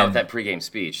 Well, not with that pregame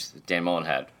speech that Dan Mullen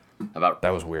had about that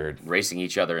was weird, racing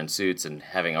each other in suits and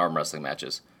having arm wrestling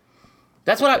matches.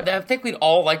 That's what I think we'd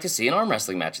all like to see, an arm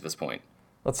wrestling match at this point.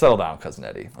 Let's settle down, Cousin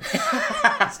Eddie.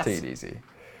 Let's take it easy.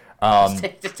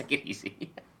 Just take it easy.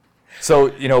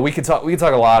 So, we could probably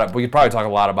talk a lot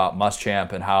about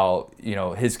Muschamp and how,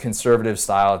 his conservative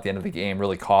style at the end of the game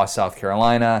really cost South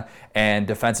Carolina, and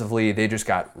defensively they just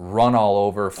got run all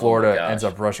over. Florida ends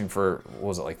up rushing for, what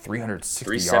was it, like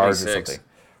 360 yards or something.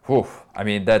 Whew. I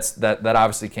mean, that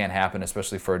obviously can't happen,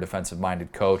 especially for a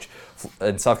defensive-minded coach.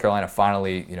 And South Carolina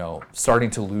finally,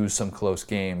 starting to lose some close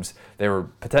games. They were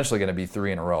potentially going to be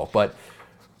 3 in a row. But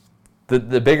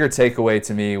the bigger takeaway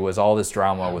to me was all this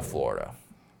drama with Florida.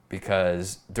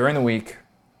 Because during the week...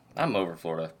 I'm over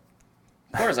Florida.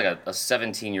 Florida's like a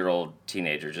 17-year-old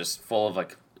teenager, just full of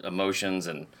like emotions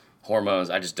and hormones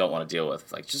I just don't want to deal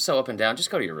with. Like, just so up and down, just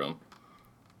go to your room.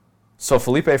 So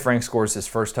Feleipe Franks scores his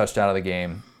first touchdown of the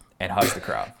game and hushed the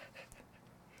crowd.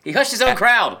 He hushed his own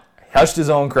crowd. Hushed his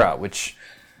own crowd, which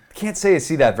I can't say I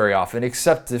see that very often,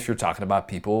 except if you're talking about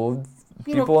people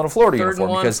in a Florida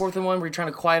uniform. Fourth and one, where you're trying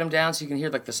to quiet them down so you can hear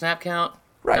like the snap count.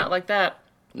 Right. Not like that.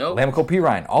 Nope. Lamico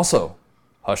Pirine also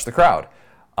hushed the crowd.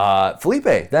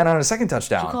 Feleipe then on a second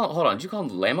touchdown. Did you call him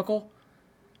Lamical?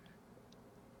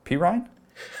 Pirine?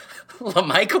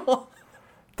 LaMichael?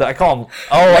 Did I call him?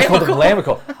 Oh, I called him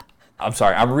Lamical. I'm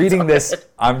sorry. I'm reading this.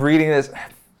 My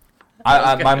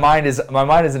mind is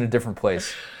in a different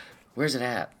place. Where's it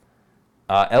at?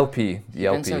 LP. The You've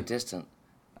LP. been so distant.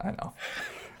 I know.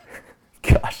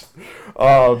 Gosh.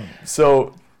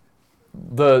 So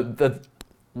the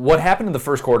what happened in the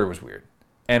first quarter was weird.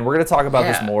 And we're going to talk about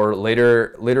this more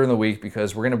later in the week,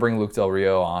 because we're going to bring Luke Del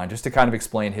Rio on just to kind of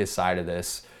explain his side of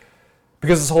this,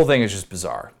 because this whole thing is just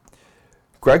bizarre.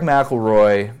 Greg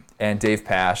McElroy and Dave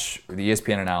Pasch, the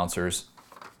ESPN announcers,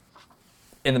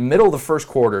 in the middle of the first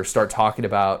quarter start talking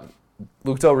about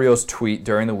Luke Del Rio's tweet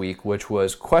during the week, which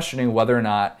was questioning whether or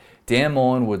not Dan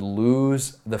Mullen would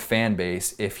lose the fan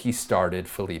base if he started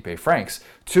Feleipe Franks,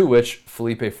 to which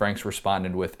Feleipe Franks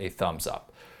responded with a thumbs up.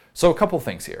 So a couple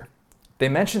things here. They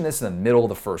mentioned this in the middle of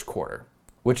the first quarter,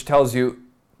 which tells you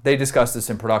they discussed this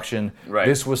in production. Right.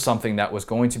 This was something that was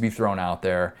going to be thrown out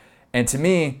there. And to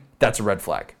me, that's a red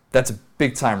flag. That's a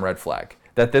big-time red flag.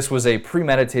 That this was a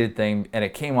premeditated thing, and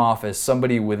it came off as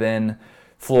somebody within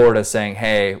Florida saying,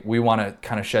 hey, we want to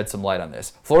kind of shed some light on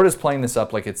this. Florida's playing this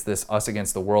up like it's this us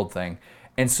against the world thing.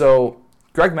 And so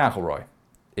Greg McElroy,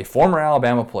 a former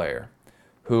Alabama player,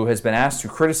 who has been asked to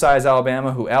criticize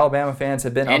Alabama, who Alabama fans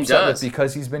have been upset with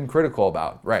because he's been critical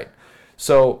about. Right.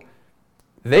 So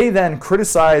they then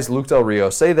criticize Luke Del Rio,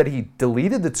 say that he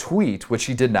deleted the tweet, which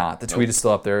he did not. The tweet is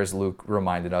still up there, as Luke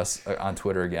reminded us on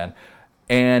Twitter again.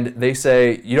 And they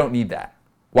say, you don't need that.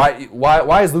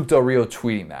 Why is Luke Del Rio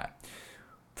tweeting that?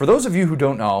 For those of you who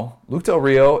don't know, Luke Del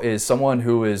Rio is someone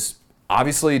who is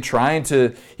obviously trying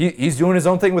to, he's doing his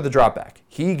own thing with the dropback.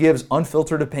 He gives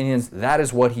unfiltered opinions. That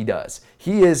is what he does.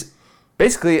 He is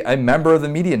basically a member of the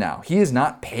media now. He is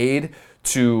not paid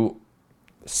to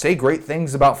say great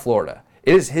things about Florida.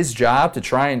 It is his job to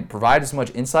try and provide as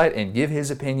much insight and give his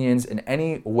opinions in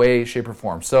any way, shape, or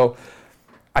form. So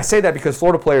I say that because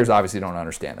Florida players obviously don't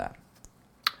understand that.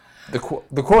 The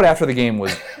quote after the game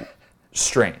was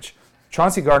strange.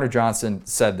 Chauncey Gardner-Johnson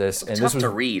said this, and this was to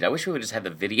read. I wish we would just have the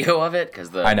video of it,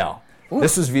 because I know.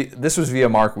 This was via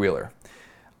Mark Wheeler.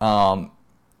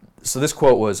 So this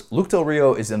quote was, Luke Del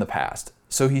Rio is in the past.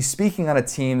 So he's speaking on a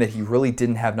team that he really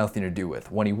didn't have nothing to do with.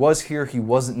 When he was here, he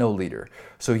wasn't no leader.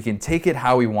 So he can take it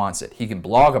how he wants it. He can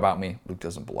blog about me. Luke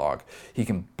doesn't blog. He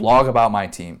can blog about my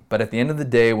team. But at the end of the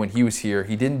day, when he was here,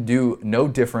 he didn't do no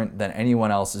different than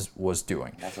anyone else was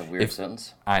doing. That's a weird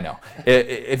sentence. I know.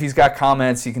 If he's got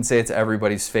comments, he can say it to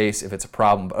everybody's face if it's a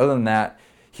problem. But other than that,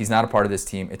 he's not a part of this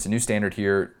team. It's a new standard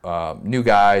here. New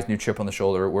guys, new chip on the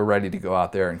shoulder. We're ready to go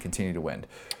out there and continue to win.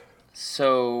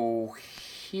 So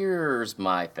here's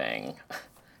my thing.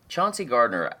 Chauncey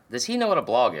Gardner, does he know what a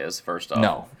blog is, first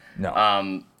off?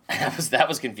 No. That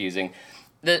was confusing.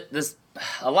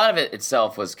 A lot of it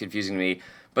itself was confusing to me,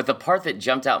 but the part that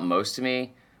jumped out most to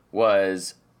me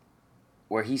was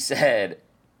where he said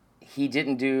he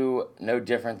didn't do no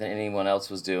different than anyone else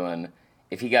was doing.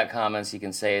 If he got comments, he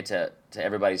can say it to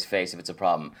everybody's face if it's a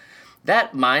problem.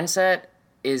 That mindset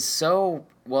is so,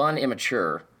 one,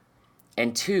 immature,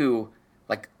 and two,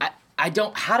 like, I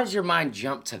don't, how does your mind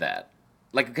jump to that?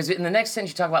 Like, because in the next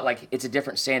sentence you talk about, like, it's a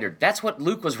different standard. That's what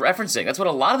Luke was referencing. That's what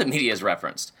a lot of the media has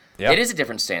referenced. Yep. It is a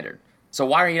different standard. So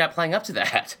why are you not playing up to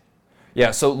that?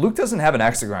 Yeah, so Luke doesn't have an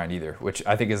axe to grind either, which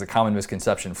I think is a common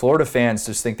misconception. Florida fans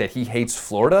just think that he hates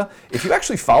Florida. If you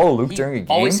actually follow Luke during a game...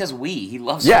 He always says we. He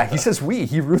loves Florida. Yeah, he says we.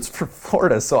 He roots for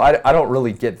Florida, so I don't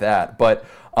really get that. But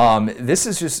this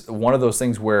is just one of those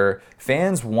things where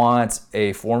fans want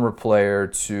a former player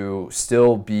to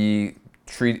still be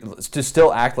to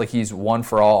still act like he's one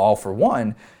for all for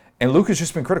one. And Luke has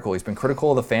just been critical. He's been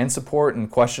critical of the fan support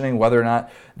and questioning whether or not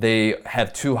they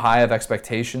have too high of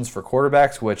expectations for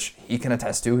quarterbacks, which he can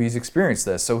attest to. He's experienced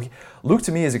this. So Luke,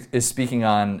 to me, is speaking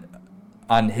on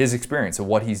his experience of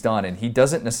what he's done. And he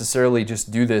doesn't necessarily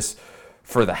just do this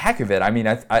for the heck of it. I mean,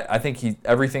 I think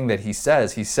everything that he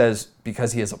says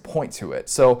because he has a point to it.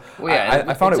 So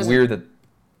I found it weird that...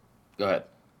 Go ahead.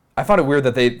 I found it weird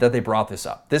that they brought this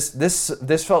up.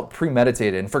 This felt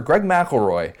premeditated. And for Greg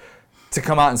McElroy to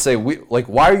come out and say,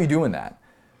 why are you doing that?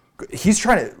 Luke is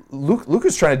trying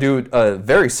to do a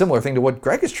very similar thing to what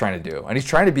Greg is trying to do. And he's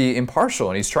trying to be impartial.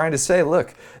 And he's trying to say,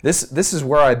 look, this is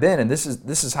where I've been. And this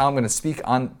is how I'm going to speak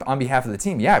on behalf of the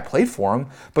team. Yeah, I played for him,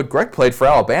 but Greg played for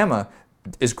Alabama.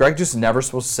 Is Greg just never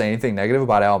supposed to say anything negative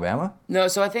about Alabama? No,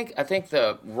 so I think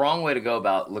the wrong way to go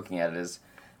about looking at it is,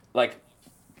 like,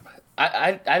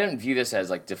 I didn't view this as,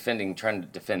 like, trying to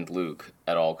defend Luke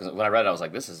at all, because when I read it, I was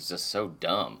like, this is just so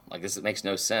dumb. Like, it makes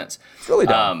no sense. It's really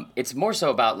dumb. It's more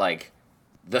so about, like,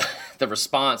 the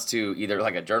response to either,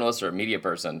 like, a journalist or a media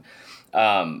person.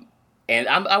 And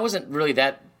I wasn't really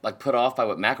that, like, put off by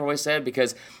what McElroy said,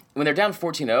 because when they're down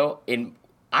 14-0,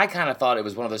 I kind of thought it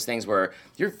was one of those things where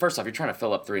first off, you're trying to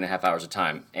fill up 3.5 hours of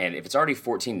time. And if it's already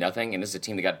 14-0, and this is a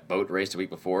team that got boat raced a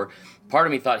week before, part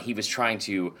of me thought he was trying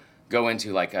to go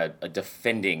into like a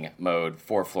defending mode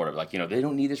for Florida. Like, they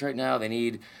don't need this right now. They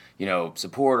need,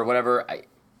 support or whatever.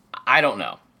 I don't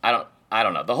know. I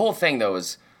don't know. The whole thing though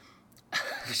is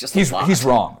just he's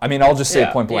wrong. I mean, I'll just say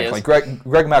it point blank. Like Greg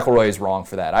McElroy is wrong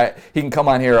for that. He can come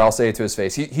on here. I'll say it to his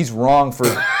face. He's wrong for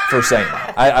saying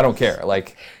that. I don't care.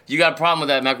 Like, you got a problem with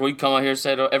that, McElroy? You come on here and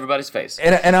say it to everybody's face.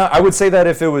 And I would say that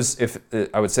if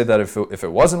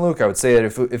it wasn't Luke, I would say that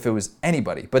if it was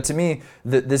anybody. But to me,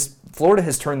 this Florida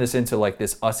has turned this into like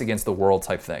this us against the world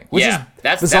type thing. Which is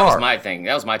that was my thing.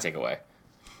 That was my takeaway.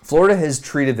 Florida has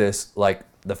treated this like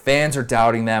the fans are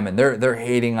doubting them and they're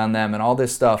hating on them and all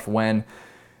this stuff, when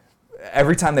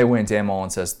every time they win, Dan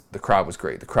Mullen says the crowd was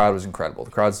great, the crowd was incredible,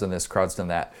 the crowd's done this, the crowd's done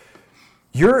that.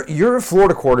 You're a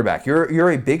Florida quarterback.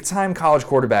 You're a big-time college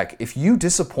quarterback. If you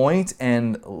disappoint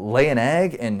and lay an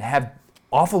egg and have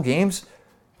awful games,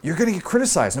 you're going to get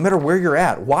criticized no matter where you're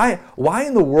at. Why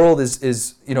in the world is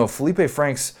Feleipe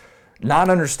Franks not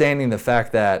understanding the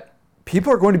fact that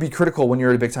people are going to be critical when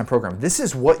you're at a big-time program? This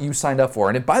is what you signed up for.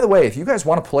 And by the way, if you guys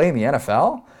want to play in the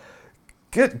NFL,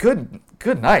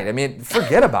 good night. I mean,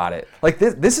 forget about it. Like,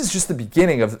 this is just the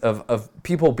beginning of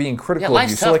people being critical of you.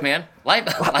 Life's tough, man. Life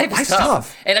is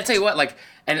tough. And I tell you what, like,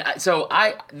 when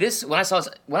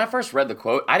I first read the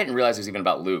quote, I didn't realize it was even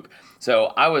about Luke. So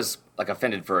I was like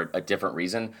offended for a different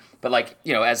reason. But like,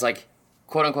 as like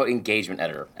quote unquote engagement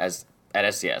editor at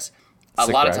SCS, a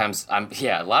lot of times I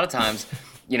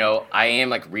am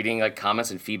like reading like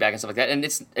comments and feedback and stuff like that, and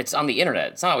it's on the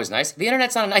internet. It's not always nice. The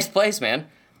internet's not a nice place, man.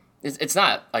 It's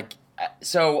not. Like,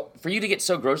 so for you to get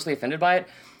so grossly offended by it,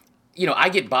 I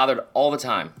get bothered all the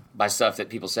time by stuff that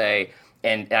people say,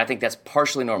 and I think that's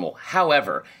partially normal.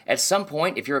 However, at some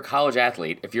point, if you're a college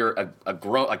athlete, if you're a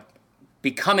grown, like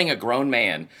becoming a grown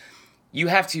man, you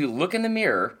have to look in the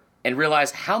mirror and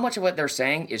realize how much of what they're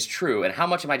saying is true and how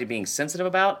much am I being sensitive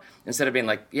about, instead of being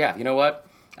like, yeah, you know what?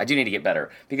 I do need to get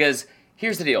better. Because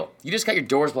here's the deal. You just got your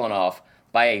doors blown off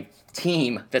by a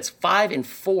team that's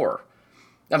 5-4.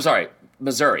 I'm sorry,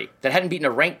 Missouri, that hadn't beaten a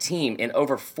ranked team in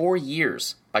over 4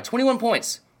 years by 21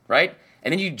 points, right?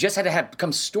 And then you just had to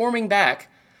come storming back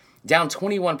down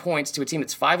 21 points to a team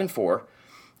that's 5-4,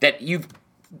 that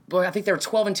I think they were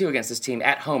 12-2 against this team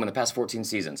at home in the past 14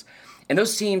 seasons. And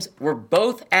those teams were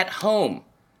both at home.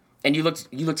 And you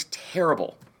looked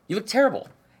terrible. You looked terrible.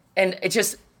 And it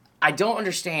just, I don't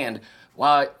understand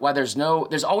why there's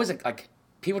always like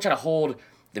people try to hold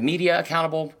the media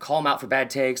accountable, call them out for bad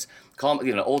takes, call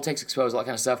them, old takes exposed, all that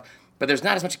kind of stuff. But there's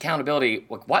not as much accountability.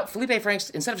 Like, what Feleipe Franks,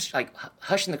 instead of like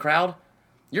hushing the crowd,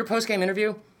 your post-game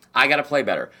interview, I got to play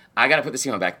better. I got to put the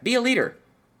team on back. Be a leader.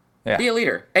 Yeah. Be a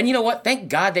leader. And you know what? Thank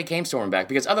God they came storming back,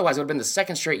 because otherwise it would have been the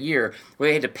second straight year where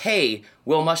they had to pay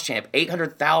Will Muschamp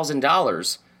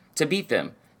 $800,000 to beat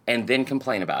them and then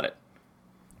complain about it.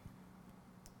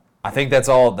 I think that's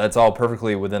all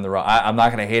perfectly within the realm. I'm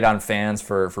not going to hate on fans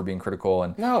for being critical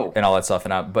and all that stuff,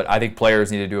 but I think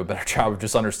players need to do a better job of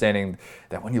just understanding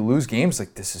that when you lose games,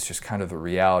 like, this is just kind of the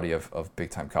reality of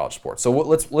big-time college sports. So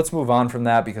let's move on from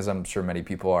that, because I'm sure many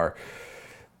people are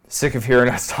sick of hearing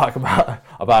us talk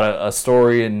about a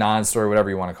story and non-story,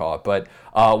 whatever you want to call it. But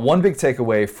one big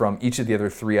takeaway from each of the other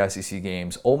 3 SEC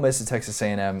games, Ole Miss and Texas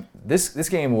A&M, this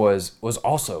game was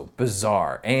also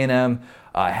bizarre. A&M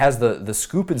has the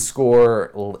scoop and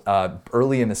score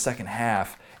early in the second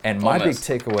half, and my big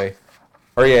takeaway,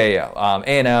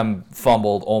 A&M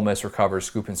fumbled, Ole Miss recovers,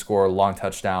 scoop and score, long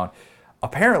touchdown.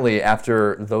 Apparently,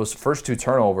 after those first 2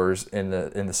 turnovers in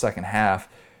the second half,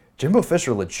 Jimbo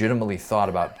Fisher legitimately thought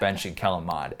about benching Kellen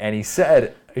Mond, and he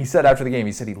said after the game,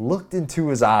 he looked into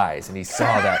his eyes and he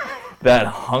saw that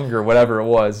hunger, whatever it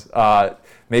was.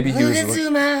 Maybe he was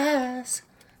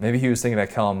thinking that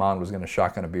Kellen Mond was going to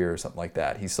shotgun a beer or something like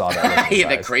that. He saw that look in his He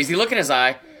had that crazy look in his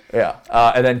eye. Yeah,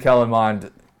 and then Kellen Mond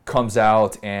comes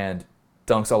out and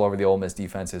dunks all over the Ole Miss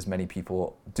defense, as many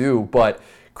people do, but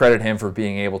credit him for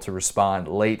being able to respond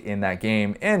late in that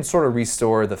game and sort of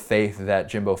restore the faith that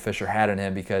Jimbo Fisher had in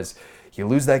him, because you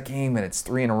lose that game and it's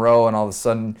 3 in a row, and all of a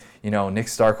sudden, Nick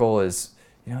Starkel is,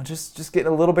 just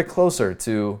getting a little bit closer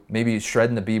to maybe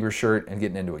shredding the Bieber shirt and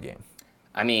getting into a game.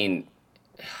 I mean,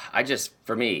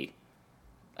 for me,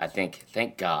 I think,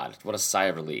 thank God, what a sigh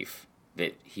of relief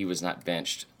that he was not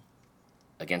benched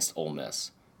against Ole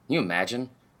Miss. Can you imagine?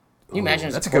 Can you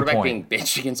imagine his quarterback being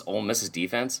benched against Ole Miss's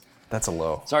defense? That's a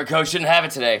low. Sorry, coach, didn't have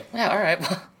it today. Yeah, all right.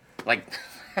 Like,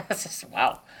 that's just,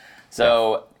 wow.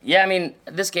 So, I mean,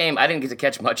 this game, I didn't get to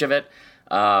catch much of it.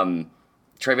 Travion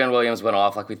Williams went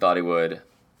off like we thought he would.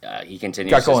 He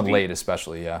continues Got going late,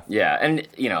 especially, yeah. Yeah, and,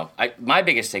 my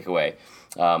biggest takeaway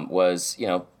was,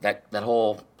 that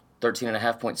whole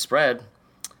 13.5-point spread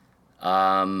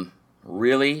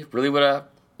really would have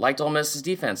liked Ole Miss's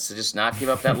defense to just not give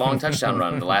up that long touchdown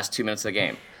run in the last 2 minutes of the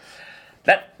game.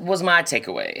 That was my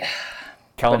takeaway.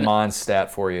 Kellen Mond's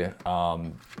stat for you.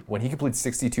 When he completes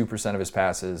 62% of his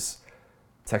passes,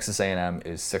 Texas A&M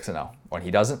is 6-0. When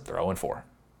he doesn't, they're 0-4.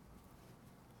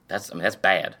 That's bad. That's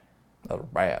bad.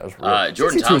 That's real.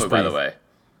 Jordan Ta'amu, by the way.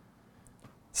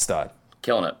 Stud.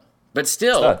 Killing it. But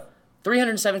still,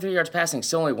 373 yards passing,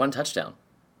 still only 1 touchdown.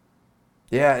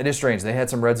 Yeah, it is strange. They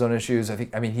had some red zone issues.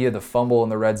 He had the fumble in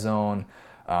the red zone.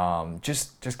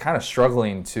 Just kind of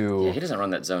struggling to... Yeah, he doesn't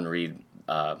run that zone read.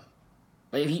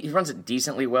 He runs it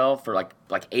decently well for like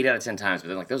 8 out of 10 times, but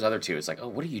then like those other 2, it's like, oh,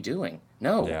 what are you doing?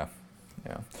 No. Yeah.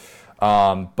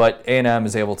 But A&M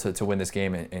is able to win this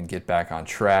game and get back on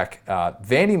track.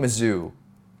 Vandy-Mizzou,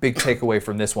 big takeaway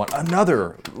from this one.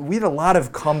 We had a lot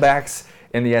of comebacks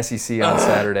in the SEC on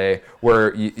Saturday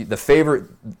where the favorite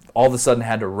all of a sudden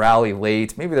had to rally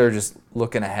late. Maybe they were just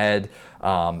looking ahead,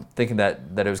 thinking that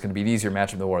it was going to be an easier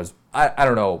matchup than it was. I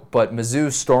don't know, but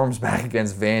Mizzou storms back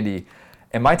against Vandy.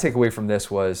 And my takeaway from this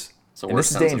was, and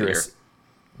this is dangerous,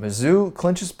 Mizzou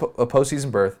clinches a postseason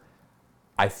berth.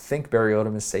 I think Barry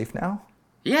Odom is safe now.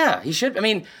 Yeah, he should. I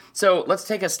mean, so let's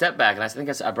take a step back, and I think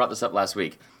I brought this up last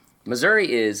week. Missouri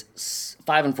is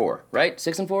 5-4, right?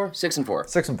 6-4? 6-4.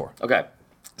 6-4. Okay.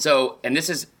 So, and this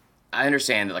is, I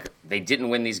understand that like they didn't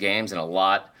win these games, and a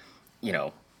lot of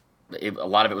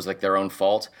it was like their own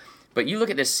fault. But you look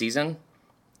at this season,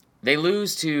 they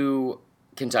lose to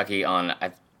Kentucky on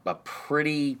a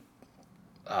pretty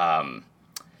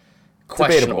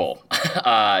questionable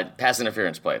pass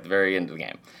interference play at the very end of the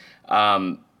game.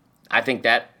 I think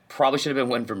that probably should have been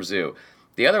a win for Mizzou.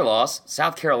 The other loss,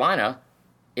 South Carolina,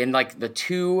 in like they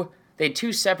had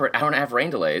 2 separate hour-and-a-half rain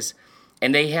delays,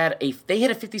 and they hit a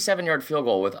 57-yard field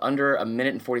goal with under a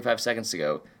minute and 45 seconds to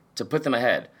go to put them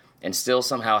ahead, and still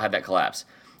somehow had that collapse.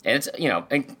 And it's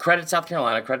and credit South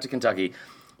Carolina, credit to Kentucky,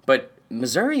 but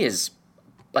Missouri is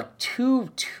like two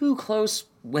close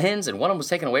wins, and one of them was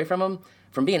taken away from them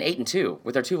from being 8-2,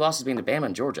 with their 2 losses being to Bama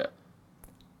and Georgia.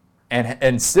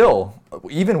 And still,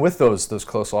 even with those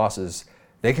close losses,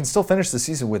 they can still finish the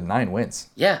season with 9 wins.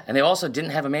 Yeah, and they also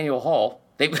didn't have Emmanuel Hall.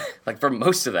 They like for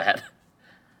most of that.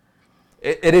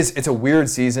 It's a weird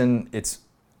season. It's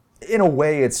in a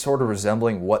way it's sort of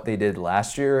resembling what they did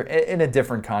last year in a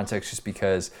different context, just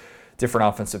because different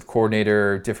offensive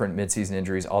coordinator, different midseason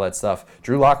injuries, all that stuff.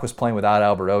 Drew Lock was playing without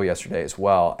Alberto yesterday as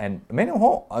well. And Emmanuel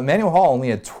Hall only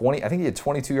had 20, I think he had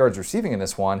 22 yards receiving in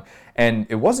this one. And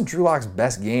it wasn't Drew Lock's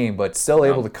best game, but still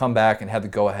able to come back and have the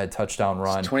go-ahead touchdown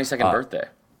run. His 22nd birthday.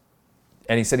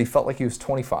 And he said he felt like he was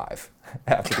 25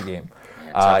 after the game.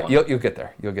 You'll get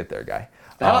there. You'll get there, guy.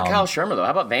 But how about Kyle Shermer, though?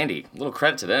 How about Vandy? A little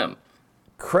credit to them.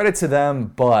 Credit to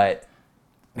them, but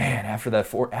man,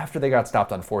 after they got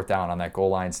stopped on fourth down on that goal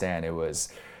line stand, it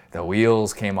was the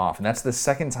wheels came off, and that's the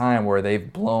second time where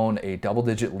they've blown a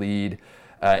double-digit lead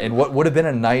in what would have been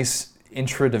a nice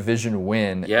intra-division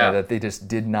win that they just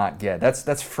did not get.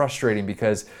 That's frustrating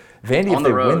because Vandy, if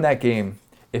they win that game,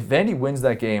 if Vandy wins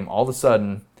that game, all of a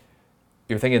sudden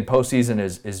you're thinking postseason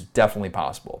is definitely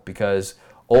possible because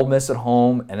Ole Miss at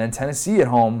home and then Tennessee at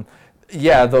home.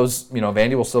 Yeah, those,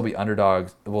 Vandy will still be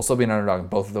underdogs. Will still be an underdog in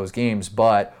both of those games,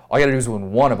 but all you got to do is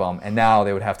win one of them, and now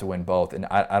they would have to win both, and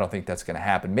I don't think that's going to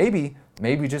happen. Maybe,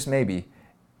 just maybe,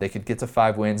 they could get to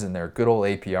 5 wins, and their good old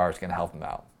APR is going to help them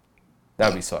out. That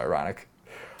would be so ironic,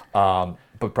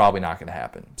 but probably not going to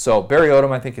happen. So Barry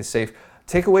Odom, I think, is safe.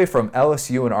 Takeaway from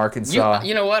LSU and Arkansas.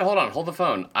 You know what? Hold on. Hold the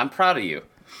phone. I'm proud of you,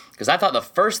 because I thought the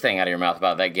first thing out of your mouth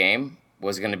about that game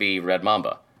was going to be Red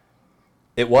Mamba.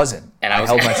 It wasn't. And I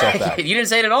held myself back. You didn't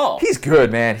say it at all. He's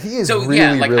good, man. He is really,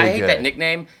 really good. I hate that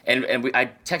nickname. And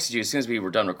I texted you as soon as we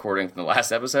were done recording from the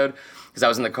last episode because I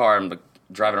was in the car and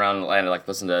driving around in Atlanta,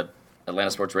 listening to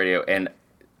Atlanta Sports Radio. And,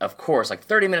 of course,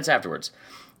 30 minutes afterwards,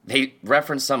 they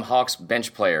referenced some Hawks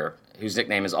bench player whose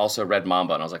nickname is also Red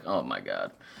Mamba. And I was like, oh, my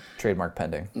God. Trademark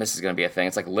pending. This is going to be a thing.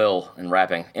 It's like Lil in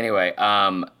rapping. Anyway,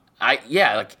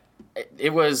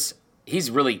 it was... He's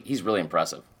really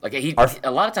impressive.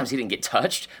 A lot of times he didn't get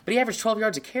touched, but he averaged 12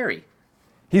 yards a carry.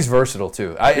 He's versatile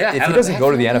too. If he doesn't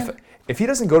go to the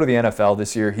NFL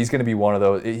this year, he's going to be one of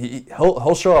those.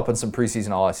 He'll show up on some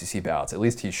preseason All SEC ballots. At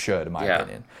least he should, in my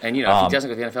opinion. And if he doesn't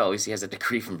go to the NFL, at least he has a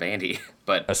degree from Vandy.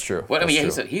 But that's true.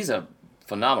 He's a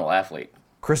phenomenal athlete.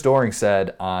 Chris Doering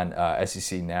said on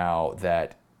SEC Now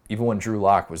that even when Drew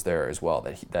Lock was there as well,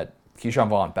 that Keyshawn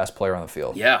Vaughn, best player on the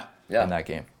field. In that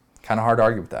game. Kind of hard to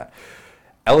argue with that.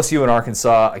 LSU and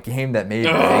Arkansas, a game that made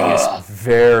Vegas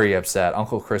very upset.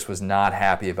 Uncle Chris was not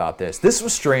happy about this. This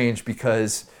was strange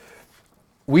because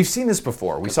we've seen this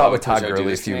before. We saw it with Todd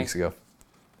Gurley a few weeks ago.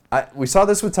 We saw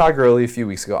this with Todd Gurley a few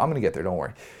weeks ago. I'm going to get there, don't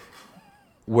worry.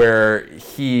 Where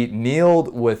he kneeled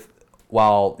in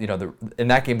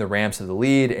that game the Rams had the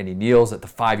lead, and he kneels at the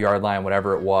 5-yard line,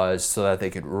 whatever it was, so that they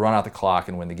could run out the clock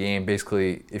and win the game.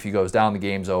 Basically, if he goes down, the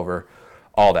game's over.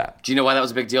 All that. Do you know why that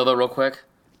was a big deal, though, real quick?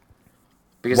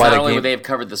 Because not only would they have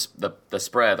covered the spread, the point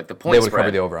spread. They would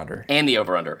cover the over-under. And the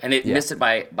over-under. And it missed it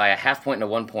by a half point and a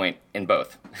 1 point in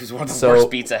both. It was one of the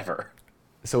worst beats ever.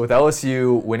 So with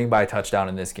LSU winning by a touchdown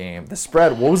in this game, the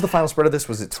spread, what was the final spread of this?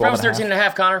 Was it 12 and a half? It was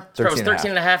 13.5, Connor. The spread was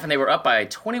 13.5, and they were up by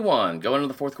 21 going into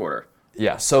the fourth quarter.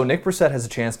 Yeah, so Nick Brissett has a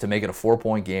chance to make it a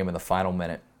 4-point game in the final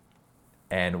minute.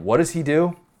 And what does he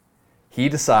do? He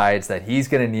decides that he's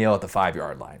going to kneel at the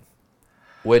 5-yard line,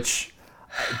 which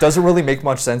doesn't really make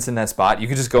much sense in that spot. You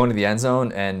could just go into the end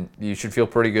zone, and you should feel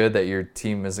pretty good that your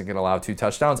team isn't going to allow 2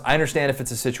 touchdowns. I understand if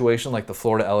it's a situation like the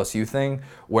Florida-LSU thing,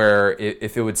 where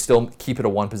if it would still keep it a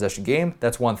one-possession game,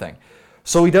 that's one thing.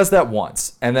 So he does that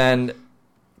once, and then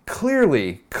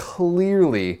clearly,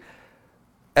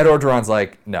 Ed Orgeron's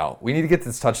like, no, we need to get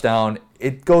this touchdown.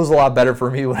 It goes a lot better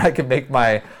for me when I can make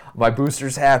my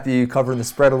boosters happy, covering the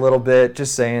spread a little bit,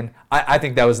 just saying. I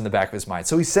think that was in the back of his mind.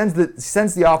 So he sends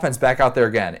the offense back out there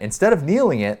again. Instead of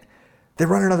kneeling it, they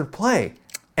run another play.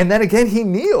 And then again, he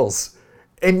kneels.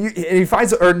 And he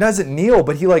finds, or doesn't kneel,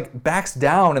 but he backs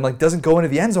down and doesn't go into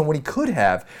the end zone when he could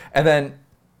have. And then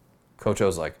Coach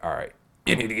O's like, all right,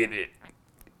 you need to get in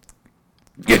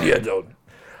the end zone.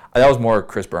 That was more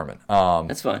Chris Berman.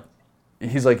 That's fine.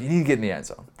 He's like, you need to get in the end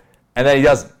zone. And then he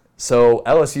doesn't. So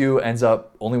LSU ends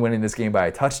up only winning this game by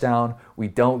a touchdown. We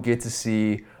don't get to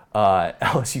see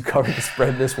LSU cover the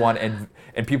spread this one, and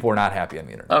people are not happy on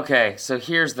the internet. Okay, so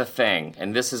here's the thing,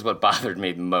 and this is what bothered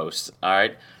me most, all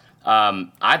right?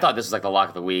 I thought this was the lock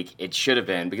of the week. It should have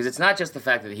been, because it's not just the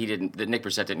fact that Nick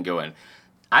Brissett didn't go in.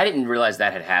 I didn't realize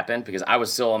that had happened because I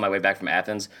was still on my way back from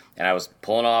Athens, and I was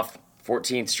pulling off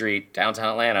 14th Street, downtown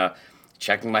Atlanta,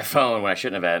 checking my phone when I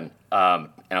shouldn't have been.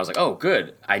 And I was like, oh,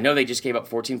 good. I know they just gave up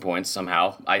 14 points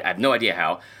somehow. I have no idea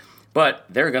how. But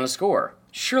they're going to score.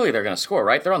 Surely they're going to score,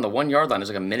 right? They're on the 1-yard line. There's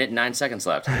a minute and 9 seconds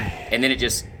left. And then it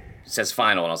just says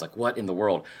final. And I was like, what in the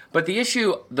world? But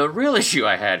the real issue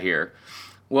I had here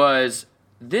was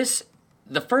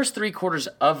the first 3 quarters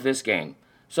of this game.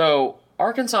 So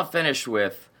Arkansas finished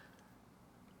with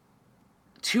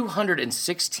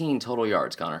 216 total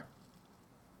yards, Connor.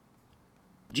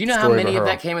 Do you know how many of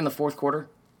that came in the fourth quarter?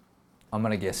 I'm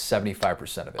going to guess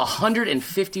 75% of it.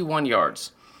 151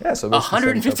 yards. Yeah, so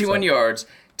 151 yards.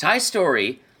 Ty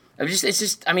Story, it's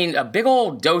just, I mean, a big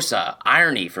old dose of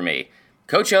irony for me.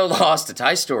 Coach O lost to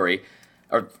Ty Story,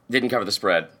 or didn't cover the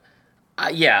spread.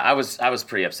 I was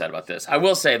pretty upset about this. I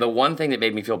will say the one thing that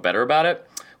made me feel better about it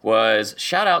was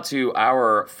shout out to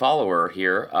our follower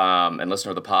here and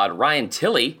listener of the pod, Ryan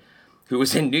Tilley, who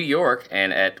was in New York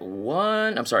and at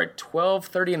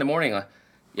 12:30 in the morning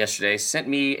yesterday sent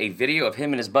me a video of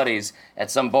him and his buddies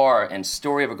at some bar, and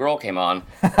Story of a Girl came on,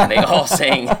 and they all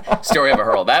sang Story of a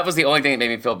Hurl. That was the only thing that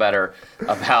made me feel better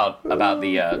about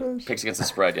the picks against the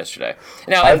spread yesterday.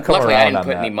 Now, luckily I didn't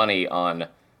put any money on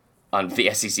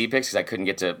the SEC picks because I couldn't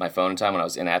get to my phone in time when I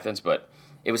was in Athens, but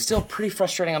it was still pretty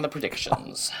frustrating on the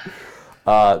predictions.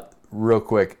 Real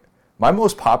quick, my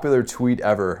most popular tweet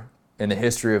ever in the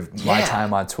history of my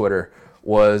time on Twitter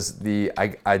was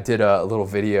I did a little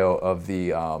video of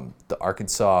the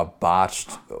Arkansas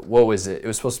botched. What was it? It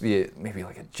was supposed to be maybe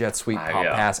like a jet sweep pop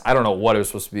pass. I don't know what it was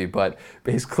supposed to be, but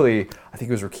basically I think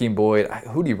it was Rakeem Boyd. I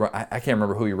can't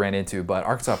remember who he ran into, but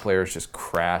Arkansas players just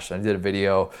crashed. I did a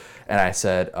video and I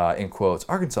said in quotes,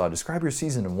 "Arkansas, describe your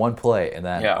season in one play," and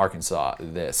then Arkansas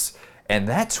this. And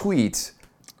that tweet,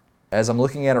 as I'm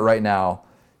looking at it right now,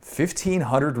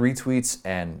 1,500 retweets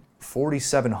and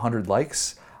 4,700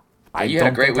 likes. You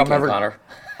had a great weekend, Connor.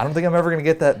 I don't think I'm ever going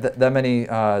to get that many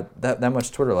that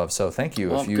much Twitter love. So thank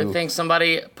you. Well, good thing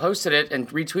somebody posted it and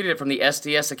retweeted it from the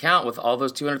SDS account with all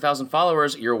those 200,000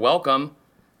 followers. You're welcome.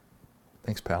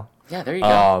 Thanks, pal. Yeah, there you go.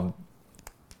 All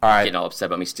right. Getting all upset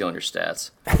about me stealing your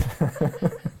stats.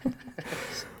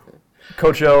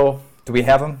 Coach O, do we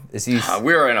have him? Is he?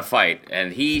 We were in a fight,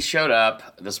 and he showed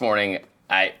up this morning.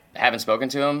 I haven't spoken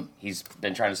to him. He's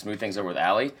been trying to smooth things over with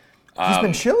Allie. He's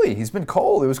been chilly. He's been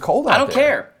cold. It was cold out there. I don't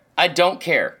care. I don't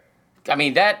care. I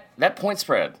mean, that point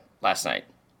spread last night.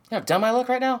 You know how dumb I look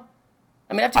right now?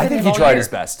 I mean, I think he tried his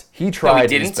best. He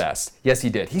tried his best. Yes, he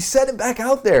did. He set it back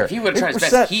out there. If he would have tried his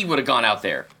best, he would have gone out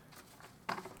there.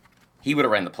 He would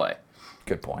have ran the play.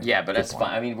 Good point. Yeah, but that's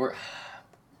fine. I mean,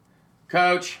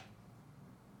 Coach.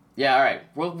 Yeah, all right.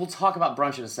 We'll talk about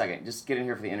brunch in a second. Just get in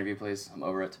here for the interview, please. I'm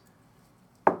over it.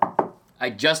 I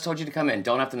just told you to come in.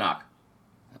 Don't have to knock.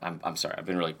 I'm sorry. I've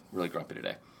been really, really grumpy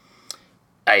today.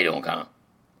 How you doing, Connor?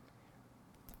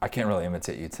 I can't really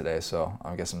imitate you today, so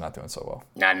I guess I'm not doing so well.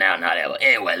 Not now, not ever.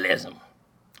 Anyway, listen.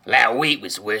 Last week we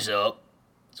switched up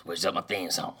my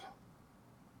theme song.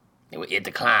 It was It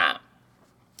the Climb.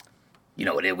 You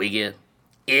know what that we get?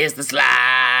 It's the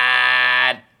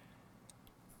slide.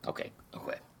 Okay.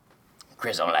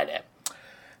 Chris don't like that.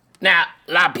 Now,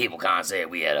 a lot of people kind of say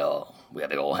we had a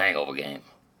big old hangover game.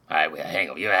 All right, we had a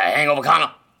hangover. You ever had a hangover,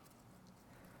 Connor?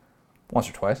 Once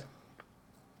or twice.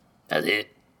 That's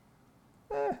it?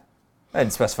 I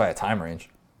didn't specify a time range.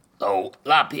 So, a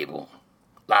lot of people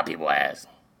ask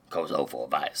Coach O for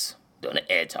advice during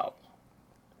the Ed Talk.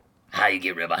 How you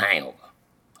get rid of a hangover,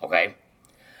 okay?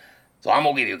 So I'm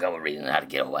going to give you a couple of reasons how to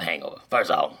get over a hangover.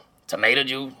 First off, tomato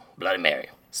juice, Bloody Mary.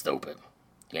 Stupid.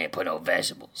 You ain't put no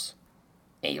vegetables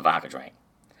in your vodka drink.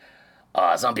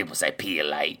 Some people say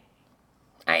Pedialyte.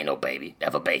 I ain't no baby.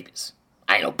 That's for babies.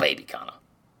 I ain't no baby, Connor.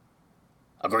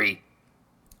 Agree?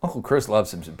 Uncle Chris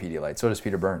loves him some Pedialyte. So does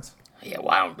Peter Burns. Yeah,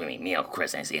 well, me and Uncle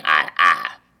Chris ain't seeing eye to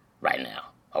eye right now.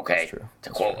 Okay? That's true. To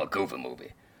quote a Goofy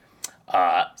movie.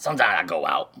 Sometimes I go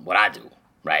out. What I do,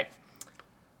 right?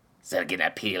 Instead of getting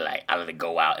that Pedialyte, I let it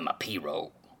go out in my pea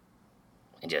robe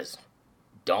and just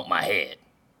dump my head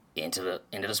into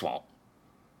the swamp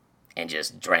and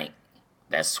just drink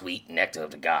that sweet nectar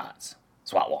of the gods,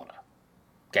 swamp water.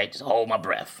 Okay, just hold my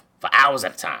breath for hours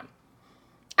at a time.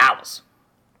 Hours.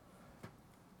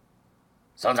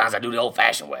 Sometimes I do the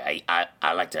old-fashioned way.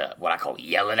 I like to, what I call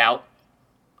yell it out.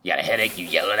 You got a headache, you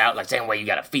yell it out. Like same way you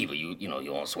got a fever, you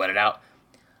want to sweat it out.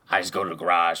 I just go to the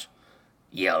garage,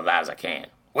 yell as loud as I can.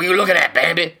 What you looking at,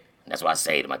 Bambi? That's what I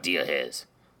say to my dear heads.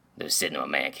 They're sitting in my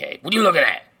man cave. What you looking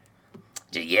at?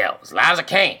 Just yell as loud as I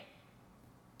can.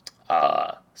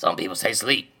 Some people say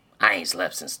sleep. I ain't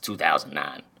slept since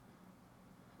 2009.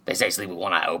 They say sleep with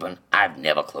one eye open. I've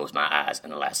never closed my eyes in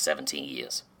the last 17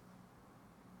 years.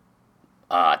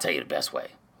 I'll tell you the best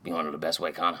way. You want to know the best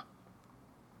way, Connor?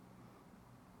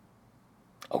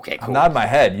 Okay, cool. I'm nodding my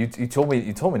head. You told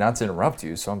me not to interrupt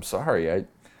you, so I'm sorry.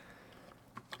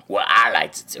 What I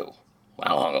like to do when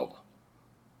I'm hungover,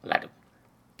 I like to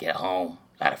get home,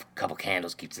 light a couple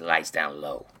candles, keep the lights down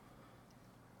low.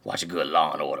 Watch a good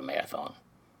Law and Order marathon.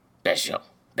 Best show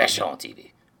on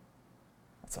TV.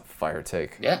 That's a fire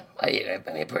take. Yeah, I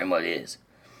mean, it pretty much is.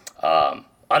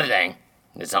 Other thing,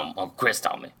 there's something Uncle Chris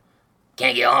taught me.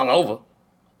 Can't get hungover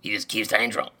He just keeps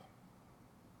staying drunk.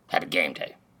 Happy game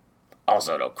day.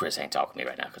 Also, though, Chris ain't talking to me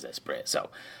right now because of that spread. So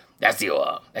that's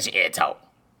your Ed talk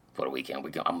for the weekend.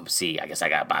 I'm going to see. I guess I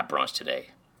got to buy brunch today.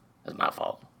 That's my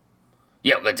fault.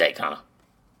 Yo, good day, Connor.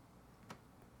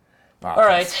 Wow, all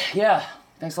right. Yeah.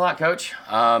 Thanks a lot, Coach.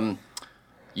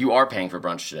 You are paying for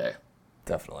brunch today.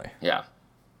 Definitely. Yeah.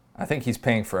 I think he's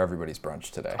paying for everybody's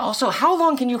brunch today. Also, how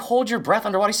long can you hold your breath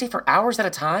underwater? You say for hours at a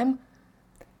time?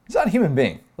 He's not a human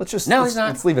being. He's not.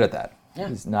 Let's leave it at that. Yeah.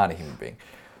 He's not a human being.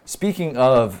 Speaking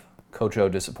of Coach O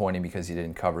disappointing because he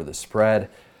didn't cover the spread,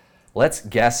 let's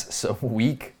guess some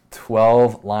Week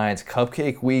 12 lines.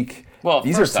 Cupcake Week. Well,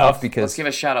 these are tough because let's give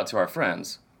a shout out to our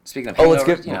friends. Speaking of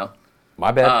hangovers,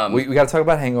 My bad. We got to talk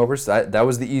about hangovers. That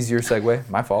was the easier segue.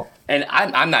 My fault. And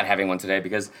I'm not having one today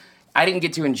because I didn't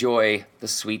get to enjoy the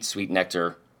sweet, sweet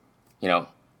nectar.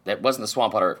 That wasn't the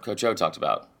swamp water Coach O talked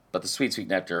about, but the sweet, sweet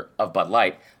nectar of Bud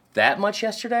Light that much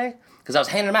yesterday because I was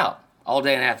handing them out all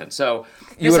day in Athens. So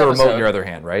you had a remote in your other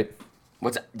hand, right?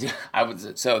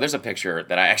 So there's a picture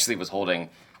that I actually was holding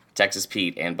Texas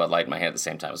Pete and Bud Light in my hand at the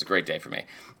same time. It was a great day for me.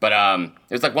 But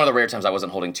it was like one of the rare times I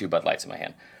wasn't holding two Bud Lights in my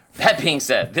hand. That being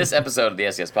said, this episode of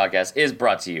the SES Podcast is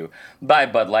brought to you by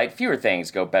Bud Light. Fewer things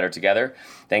go better together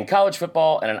than college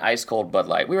football and an ice-cold Bud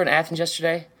Light. We were in Athens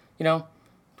yesterday.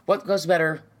 What goes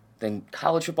better than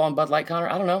college football and Bud Light, Connor?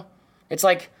 I don't know. It's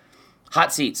like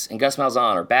hot seats and Gus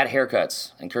Malzahn, or bad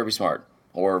haircuts and Kirby Smart,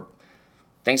 or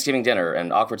Thanksgiving dinner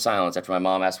and awkward silence after my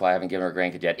mom asked why I haven't given her a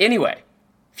grandkid yet. Anyway,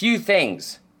 few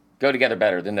things go together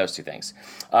better than those two things.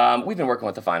 We've been working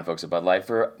with the fine folks at Bud Light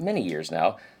for many years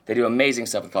now. They do amazing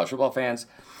stuff with college football fans.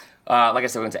 Like I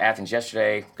said, we went to Athens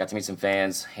yesterday, got to meet some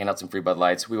fans, hand out some free Bud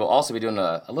Lights. We will also be doing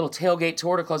a little tailgate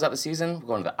tour to close out the season. We're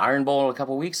going to the Iron Bowl in a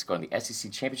couple weeks, going to the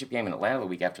SEC Championship game in Atlanta the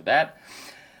week after that.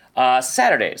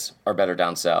 Saturdays are better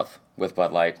down south with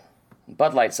Bud Light.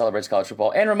 Bud Light celebrates college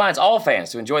football and reminds all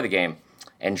fans to enjoy the game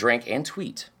and drink and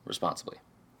tweet responsibly.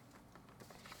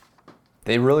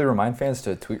 They really remind fans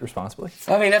to tweet responsibly?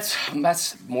 I mean,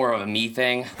 that's more of a me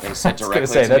thing. They said directly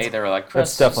to me. They were like,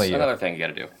 Chris, that's definitely another thing you got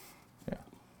to do. Yeah.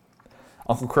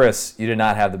 Uncle Chris, you did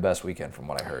not have the best weekend from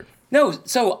what I heard. No,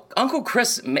 so Uncle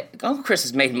Chris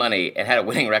has made money and had a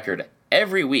winning record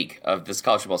every week of this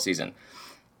college football season.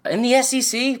 In the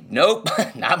SEC, nope,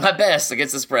 not my best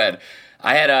against the spread.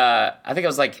 I had, I think I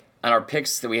was like on our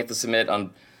picks that we have to submit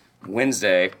on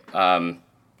Wednesday,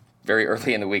 very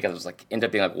early in the week, I was like, ended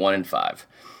up being like 1-5.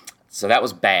 So that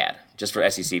was bad, just for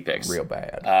SEC picks. Real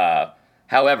bad.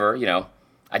 However,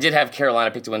 I did have Carolina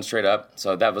picked to win straight up,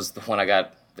 so that was the one I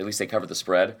got. At least they covered the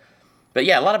spread. But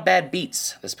yeah, a lot of bad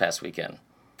beats this past weekend.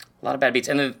 A lot of bad beats.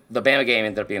 And then the Bama game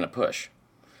ended up being a push.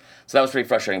 So that was pretty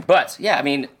frustrating. But yeah, I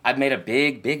mean, I made a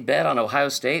big bet on Ohio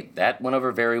State. That went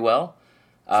over very well.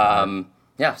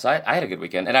 Yeah, so I had a good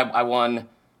weekend. And I won.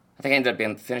 I think I ended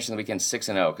up finishing the weekend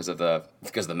 6-0 because of the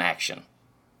Maction.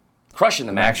 Crushing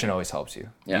the Maction. Maction always helps you.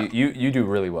 Yeah. You do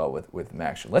really well with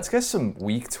Maction. Let's get some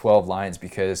Week 12 lines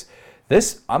because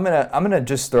this I'm gonna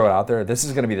just throw it out there. This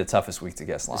is gonna be the toughest week to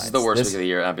guess lines. This is the worst week of the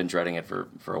year. I've been dreading it for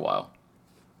a while.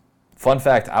 Fun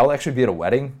fact, I'll actually be at a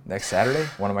wedding next Saturday.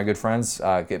 One of my good friends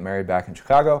get married back in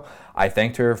Chicago. I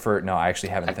thanked her for I actually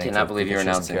haven't thanked her. I cannot believe you're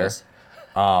announcing this.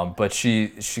 But she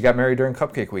got married during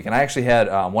Cupcake Week, and I actually had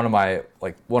one of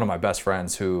my best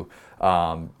friends who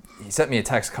he sent me a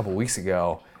text a couple weeks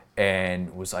ago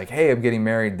and was like, "Hey, I'm getting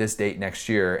married this date next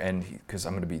year," and because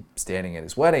I'm going to be standing at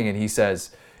his wedding, and he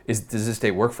says, "Does this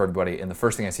date work for everybody?" And the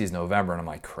first thing I see is November, and I'm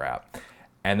like, "Crap!"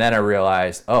 And then I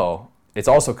realized, oh, it's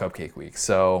also Cupcake Week.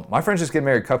 So my friends just get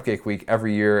married Cupcake Week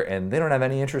every year, and they don't have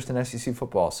any interest in SEC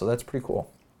football, so that's pretty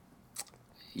cool.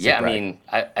 Yeah, I mean,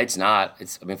 it's not.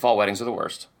 I mean, fall weddings are the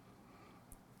worst.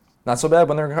 Not so bad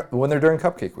when they're during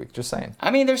Cupcake Week. Just saying. I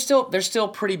mean, they're still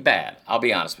pretty bad. I'll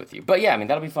be honest with you. But yeah, I mean,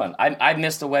 that'll be fun. I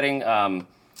missed a wedding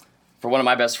for one of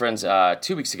my best friends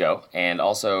 2 weeks ago, and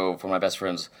also for my best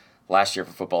friends last year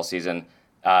for football season.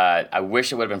 I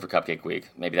wish it would have been for Cupcake Week.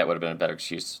 Maybe that would have been a better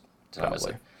excuse to not miss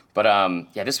it. But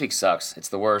yeah, this week sucks. It's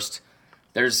the worst.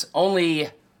 There's only,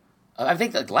 I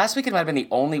think like last weekend might have been the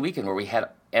only weekend where we had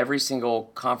every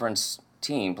single conference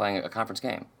team playing a conference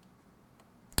game.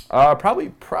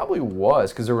 Probably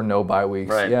was because there were no bye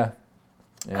weeks. Right. Yeah.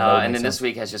 And then this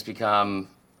week has just become,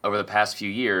 over the past few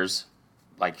years,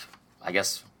 like, I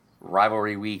guess,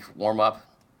 rivalry week warm-up.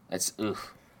 It's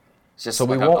just so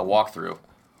like a walkthrough.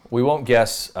 We won't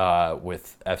guess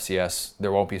with FCS.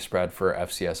 There won't be spread for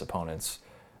FCS opponents.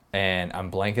 And I'm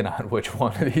blanking on which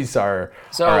one of these are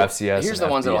FCS. Here's the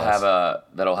ones that'll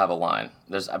have a line.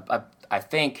 There's I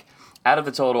think out of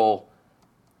the total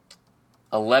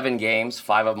 11 games,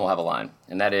 5 of them will have a line,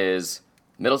 and that is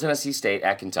Middle Tennessee State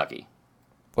at Kentucky,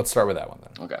 Let's start with that one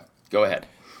then. Okay, go ahead.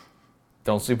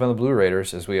 Don't sleep on the Blue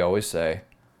Raiders, as we always say.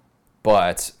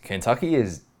 But Kentucky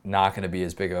is not going to be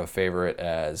as big of a favorite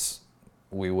as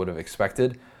we would have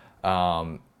expected.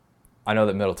 I know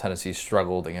that Middle Tennessee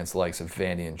struggled against the likes of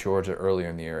Vandy and Georgia earlier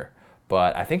in the year,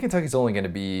 but I think Kentucky's only going to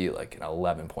be like an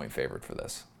 11-point favorite for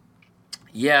this.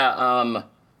 Yeah,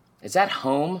 it's at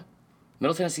home.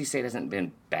 Middle Tennessee State hasn't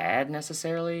been bad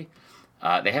necessarily.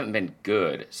 They haven't been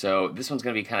good, so this one's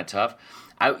going to be kind of tough.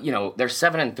 They're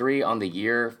 7-3 on the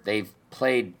year. They've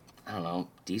played,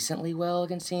 decently well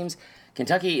against teams.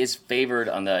 Kentucky is favored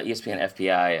on the ESPN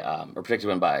FPI, or predicted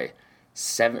win by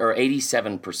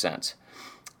 87%.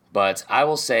 But I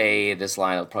will say this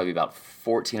line will probably be about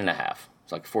 14.5.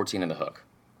 It's like 14 in the hook.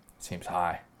 Seems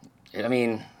high. I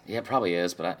mean, yeah, it probably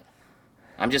is, but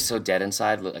I'm just so dead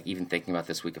inside, like even thinking about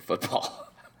this week of football.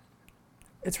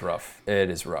 It's rough. It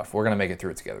is rough. We're going to make it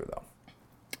through it together,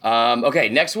 though. Okay,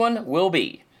 next one will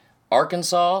be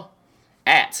Arkansas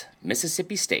at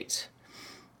Mississippi State.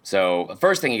 So the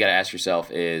first thing you got to ask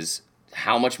yourself is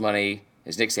how much money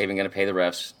is Nick Saban going to pay the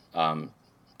refs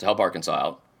to help Arkansas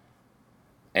out?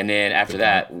 And then after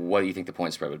that, what do you think the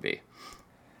point spread would be?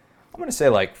 I'm going to say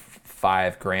like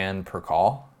 $5,000 per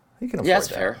call. You can afford that's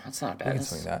that. Fair. That's not bad. You can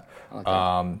swing that. I like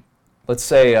that. Let's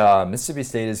say Mississippi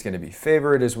State is going to be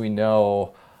favored, as we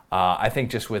know. I think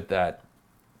just with that,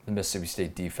 the Mississippi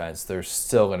State defense, they're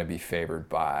still going to be favored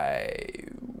by,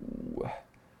 let's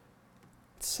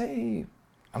say,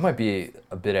 I might be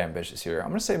a bit ambitious here. I'm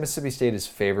going to say Mississippi State is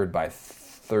favored by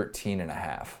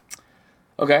 13.5.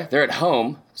 Okay, they're at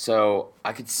home, so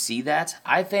I could see that.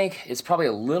 I think it's probably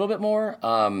a little bit more.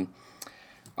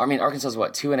 Arkansas is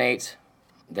 2-8.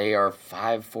 They are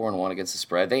 5-4-1 against the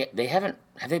spread.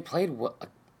 Have they played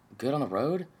good on the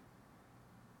road?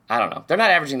 I don't know. They're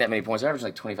not averaging that many points. They're averaging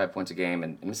like 25 points a game,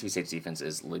 and Mississippi State's defense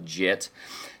is legit.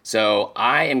 So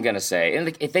I am gonna say,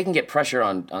 and if they can get pressure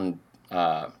on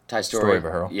Ty Story,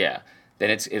 yeah, then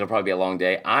it'll probably be a long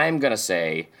day. I'm gonna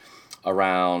say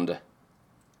around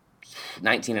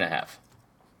 19.5.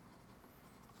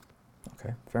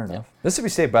 Okay, fair enough. Mississippi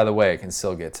State, by the way, can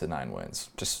still get to 9 wins.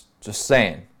 Just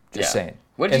saying. Saying.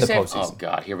 What did you say? Oh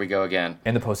God, here we go again.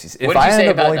 In the postseason. What did you say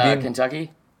about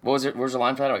Kentucky? What was the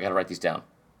line for that? I got to write these down.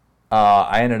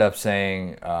 I ended up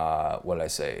saying, what did I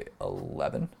say?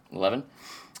 11. 11.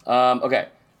 Okay.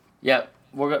 Yeah,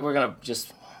 we're gonna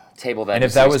just table that. And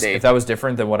if that was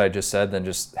different than what I just said, then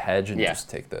just hedge and just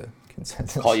take the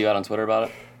consensus. Call you out on Twitter about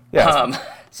it. Yeah.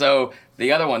 So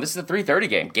the other one, this is a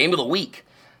 3:30 game of the week.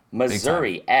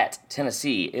 Missouri at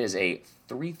Tennessee. It is a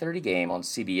 3:30 game on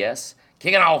CBS.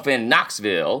 Kicking off in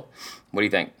Knoxville. What do you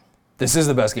think? This is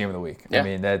the best game of the week. Yeah.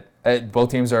 I mean,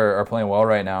 both teams are playing well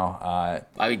right now.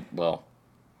 I think that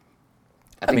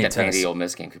Vandy Ole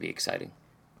Miss game could be exciting.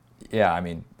 Yeah, I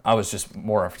mean, I was just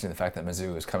more referencing the fact that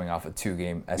Mizzou is coming off a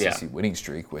 2-game SEC winning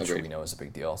streak, which we know is a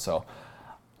big deal. So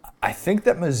I think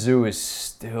that Mizzou is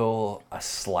still a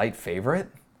slight favorite.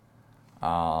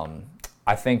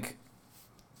 I think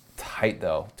tight,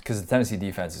 though, because the Tennessee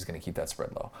defense is going to keep that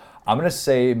spread low. I'm going to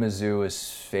say Mizzou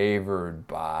is favored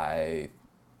by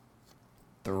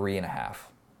 3.5.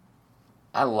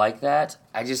 I like that.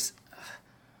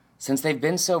 Since they've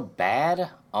been so bad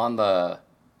on the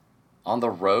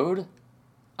road,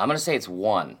 I'm going to say it's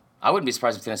 1. I wouldn't be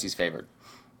surprised if Tennessee's favored.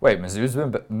 Wait,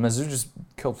 Mizzou just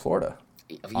killed Florida.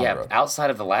 Yeah, outside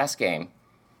of the last game.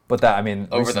 But that, I mean,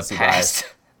 over the past,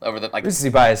 recency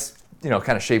bias,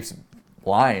 kind of shapes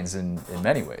lines in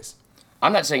many ways.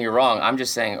 I'm not saying you're wrong. I'm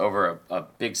just saying over a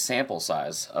big sample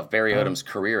size of Barry Odom's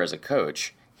career as a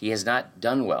coach, he has not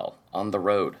done well on the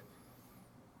road.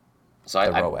 So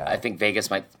I think Vegas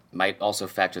might also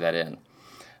factor that in.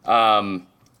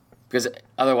 Because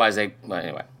otherwise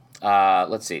anyway.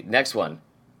 Let's see. Next one.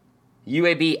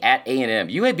 UAB at A&M.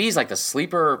 UAB is like the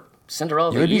sleeper Cinderella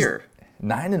of the year.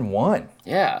 9-1.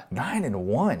 Yeah.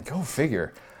 9-1. Go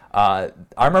figure. I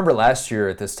remember last year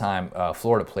at this time,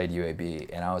 Florida played UAB,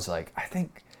 and I was like, I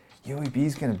think UAB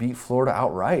is going to beat Florida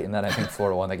outright, and then I think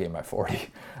Florida won that game by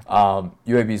 40.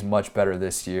 UAB is much better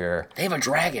this year. They have a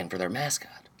dragon for their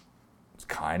mascot. It's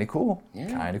kind of cool. Yeah.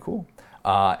 Kind of cool.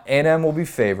 A&M will be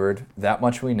favored. That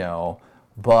much we know.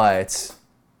 But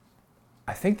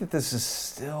I think that this is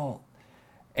still...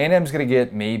 A&M's going to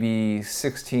get maybe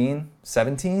 16,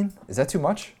 17. Is that too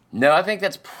much? No, I think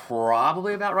that's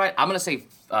probably about right. I'm going to say...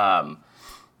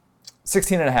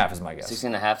 16.5 is my guess.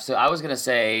 16.5. So I was going to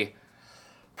say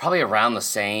probably around the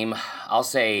same. I'll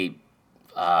say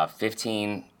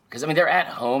 15. Because, I mean, they're at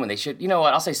home, and they should... You know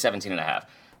what? I'll say 17.5.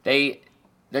 They're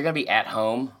going to be at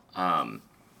home. And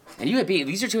UAB,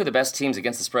 these are two of the best teams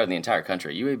against the spread in the entire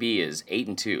country. UAB is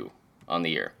 8-2 on the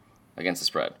year. against the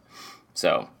spread.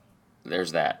 So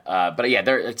there's that. But yeah,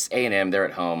 it's A&M. They're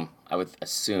at home. I would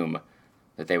assume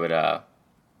that they would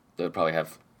probably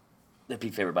they'd be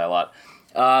favored by a lot.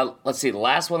 Let's see. The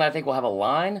last one I think will have a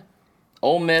line.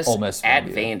 Ole Miss at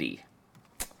Vandy.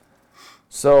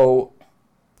 So,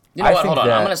 you know what? Hold on.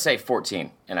 I'm going to say 14.5.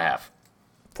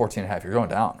 14.5. You're going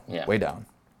down. Yeah. Way down.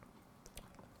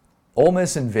 Ole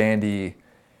Miss and Vandy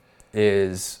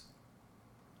is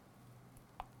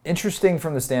interesting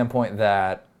from the standpoint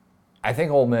that I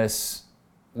think Ole Miss,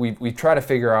 we try to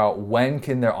figure out when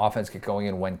can their offense get going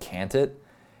and when can't it.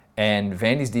 And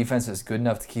Vandy's defense is good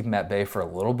enough to keep them at bay for a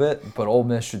little bit, but Ole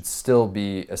Miss should still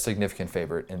be a significant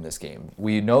favorite in this game.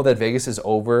 We know that Vegas is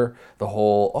over the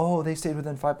whole, they stayed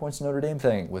within 5 points of Notre Dame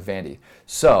thing with Vandy.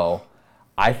 So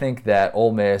I think that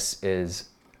Ole Miss is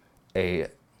a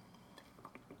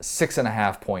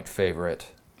 6.5 point favorite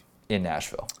in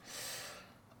Nashville.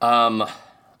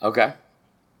 Okay.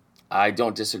 I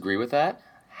don't disagree with that.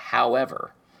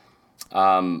 However,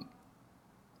 Ole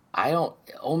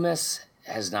Miss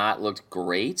has not looked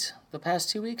great the past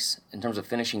 2 weeks in terms of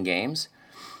finishing games.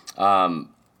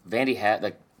 Vandy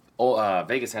had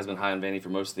Vegas has been high on Vandy for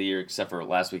most of the year, except for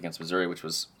last week against Missouri, which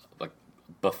was like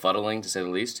befuddling to say the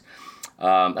least.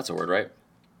 That's a word, right?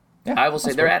 Yeah, I will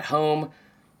say they're at home.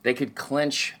 They could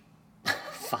clinch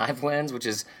 5 wins, which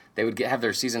is they would have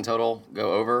their season total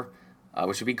go over,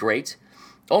 which would be great.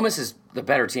 Ole Miss is the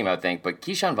better team, I think, but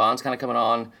Keyshawn Vaughn's kind of coming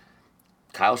on.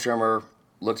 Kyle Shermer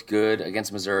looked good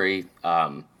against Missouri.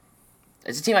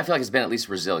 It's a team I feel like has been at least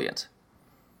resilient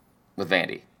with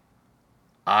Vandy.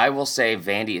 I will say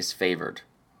Vandy is favored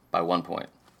by 1 point.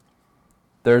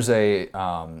 There's a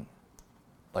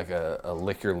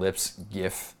lick your lips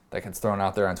gif that gets thrown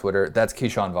out there on Twitter. That's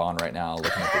Keyshawn Vaughn right now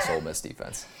looking at this Ole Miss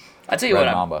defense. I tell you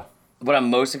what I'm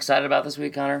most excited about this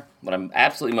week, Connor, what I'm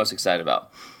absolutely most excited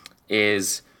about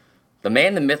is the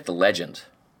man, the myth, the legend,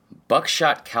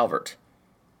 Buckshot Calvert,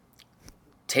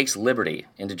 takes liberty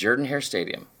into Jordan-Hare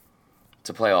Stadium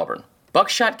to play Auburn.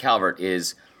 Buckshot Calvert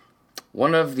is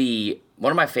one of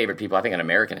my favorite people, I think, in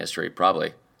American history,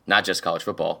 probably, not just college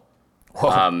football.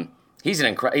 He's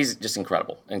just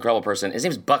incredible person. His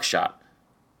name's Buckshot.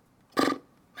 Man,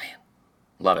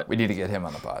 love it. We need to get him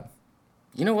on the pod.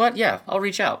 You know what? Yeah, I'll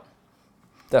reach out.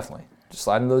 Definitely. Just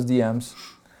slide in those DMs.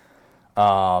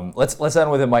 Let's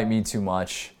end with It Might Mean Too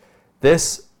Much.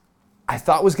 This I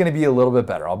thought was going to be a little bit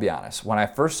better, I'll be honest. When I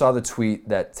first saw the tweet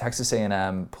that Texas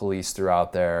A&M police threw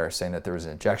out there saying that there was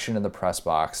an ejection in the press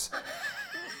box,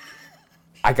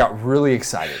 I got really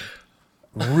excited.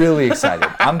 Really excited.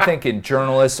 I'm thinking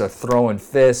journalists are throwing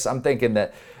fists. I'm thinking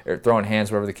that, or throwing hands,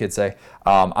 whatever the kids say.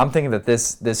 I'm thinking that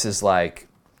this is like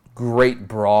great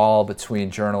brawl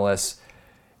between journalists.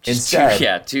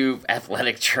 Instead, two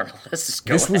athletic journalists.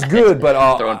 This was good,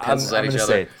 but throwing pencils at each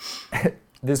other.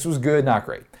 This was good, not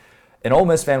great. An Ole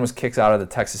Miss fan was kicked out of the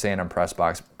Texas A&M press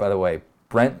box. By the way,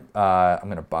 Brent, I'm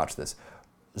going to botch this.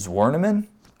 Zwerneman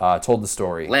told the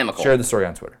story. Lamical. Shared the story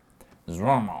on Twitter.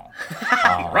 Zwerneman.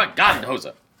 Right, God knows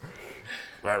it.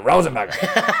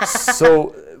 Rosenberger.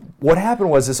 So what happened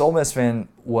was this Ole Miss fan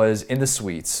was in the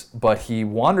suites, but he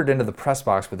wandered into the press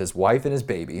box with his wife and his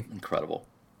baby. Incredible.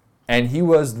 And he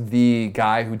was the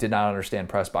guy who did not understand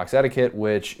press box etiquette,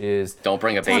 which is... Don't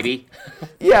bring a baby.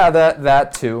 Yeah,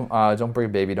 that too. Don't bring a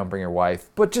baby, don't bring your wife.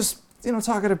 But just,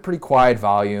 talk at a pretty quiet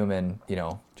volume and,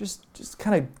 just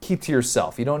kind of keep to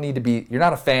yourself. You don't need to be... You're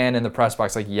not a fan in the press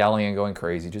box like yelling and going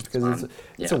crazy just because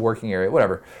it's a working area,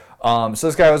 whatever. So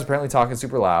this guy was apparently talking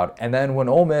super loud. And then when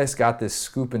Ole Miss got this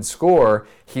scoop and score,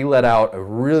 he let out a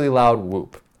really loud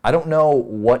whoop. I don't know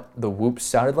what the whoop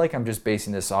sounded like. I'm just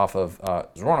basing this off of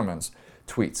Zwerneman's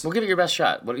tweets. We'll give it your best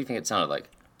shot. What do you think it sounded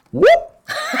like? Whoop!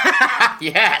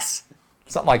 Yes!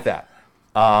 Something like that.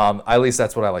 At least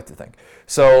that's what I like to think.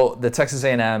 So the Texas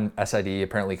A&M SID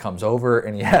apparently comes over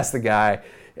and he asks the guy,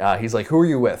 he's like, who are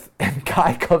you with? And the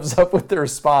guy comes up with the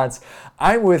response,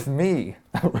 I'm with me,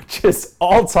 which is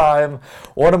all-time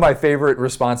one of my favorite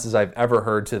responses I've ever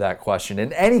heard to that question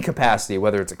in any capacity,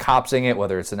 whether it's a cop saying it,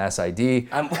 whether it's an SID.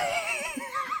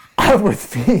 I'm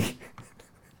with me.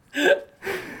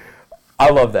 I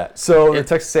love that. So the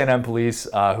Texas A&M police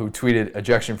who tweeted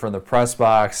ejection from the press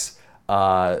box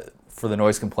for the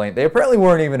noise complaint, they apparently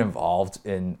weren't even involved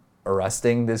in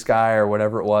arresting this guy or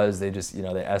whatever it was. They just,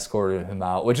 they escorted him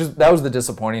out, that was the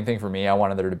disappointing thing for me. I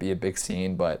wanted there to be a big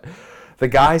scene, but the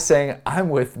guy saying I'm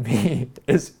with me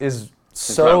is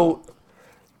so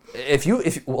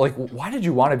incredible. Why did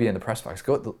you want to be in the press box?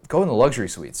 Go in the luxury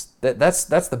suites. That's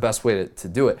the best way to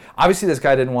do it. Obviously this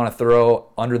guy didn't want to throw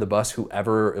under the bus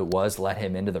whoever it was let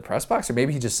him into the press box, or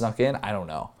maybe he just snuck in. I don't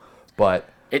know. But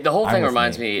The whole thing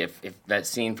reminds me if that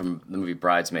scene from the movie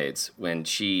Bridesmaids when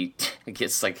she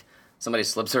gets like somebody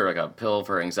slips her like a pill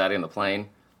for anxiety on the plane,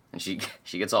 and she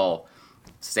gets all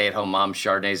stay-at-home mom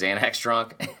Chardonnay Xanax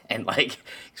drunk and like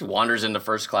wanders into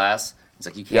first class. He's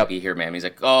like, "You can't be here, ma'am." He's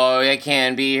like, "Oh, I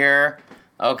can be here.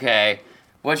 Okay,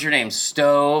 what's your name?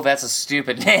 Stove? That's a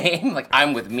stupid name." Like,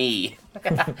 I'm with me.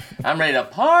 I'm ready to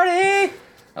party.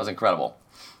 That was incredible.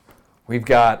 We've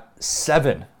got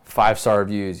 7 5-star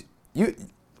reviews.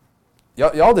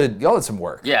 Y'all did some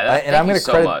work. Yeah, thank you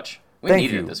so much. We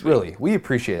needed it this week. Really. We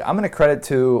appreciate it. I'm going to credit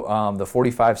to the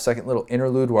 45-second little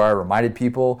interlude where I reminded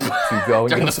people to go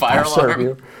and give us a 5-star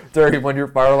review during when your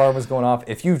fire alarm was going off.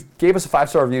 If you gave us a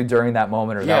 5-star review during that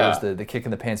moment or that was the kick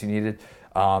in the pants you needed,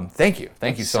 thank you.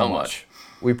 Thank you so much.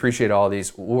 We appreciate all of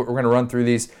these. We're going to run through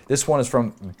these. This one is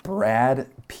from Brad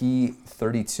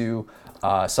P32.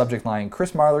 Subject line,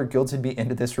 Chris Marler guilted me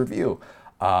into this review,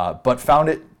 but found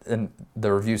it, and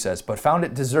the review says, but found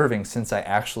it deserving since I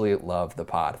actually love the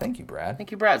pod. Thank you, Brad.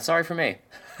 Thank you, Brad. Sorry for me.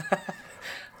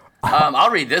 I'll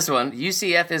read this one.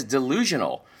 UCF is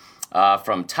delusional.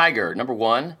 From Tiger, number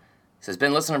 1. Says,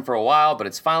 been listening for a while, but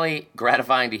it's finally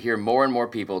gratifying to hear more and more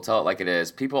people tell it like it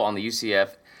is. People on the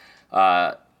UCF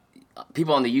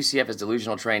is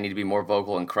delusional train need to be more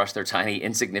vocal and crush their tiny,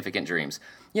 insignificant dreams.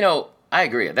 You know, I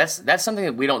agree. That's something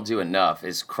that we don't do enough,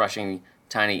 is crushing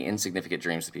tiny, insignificant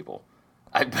dreams to people.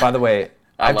 By the way,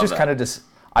 I've just kind of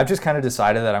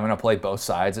decided that I'm going to play both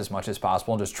sides as much as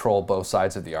possible and just troll both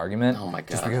sides of the argument. Oh my God.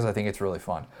 Just because I think it's really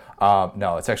fun.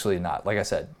 No, it's actually not. Like I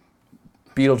said,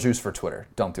 Beetlejuice for Twitter.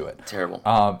 Don't do it. Terrible.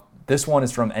 This one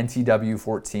is from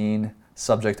NTW14.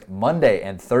 Subject, Monday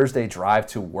and Thursday drive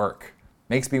to work.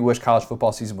 Makes me wish college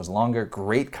football season was longer.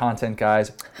 Great content,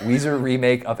 guys. Weezer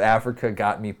remake of Africa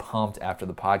got me pumped after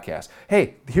the podcast.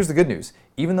 Hey, here's the good news.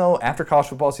 Even though after college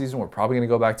football season, we're probably going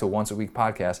to go back to a once-a-week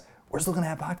podcast, we're still going to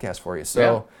have podcasts for you.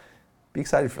 So be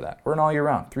excited for that. We're an all year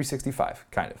round, 365,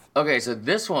 kind of. Okay, so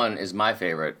this one is my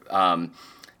favorite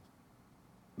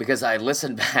because I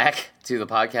listened back to the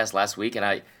podcast last week, and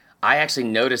I actually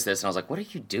noticed this, and I was like, what are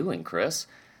you doing, Chris?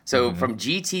 So from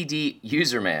GTD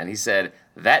Userman, he said,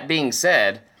 that being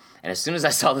said, and as soon as I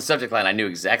saw the subject line, I knew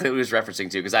exactly what he was referencing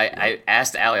to, because I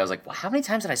asked Allie, I was like, well, how many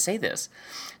times did I say this?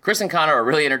 Chris and Connor are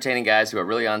really entertaining guys who are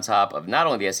really on top of not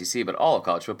only the SEC, but all of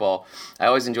college football. I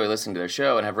always enjoy listening to their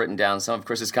show and have written down some of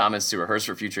Chris's comments to rehearse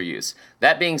for future use.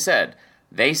 That being said,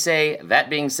 they say that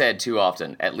being said too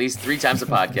often, at least 3 times a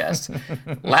podcast.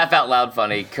 Laugh out loud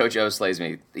funny. Coach O slays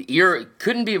me. You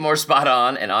couldn't be more spot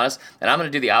on and honest. And I'm going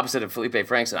to do the opposite of Feleipe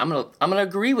Franks, and I'm going to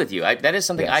agree with you. That is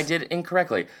something I did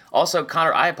incorrectly. Also,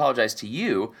 Connor, I apologize to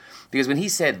you because when he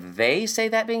said they say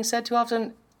that being said too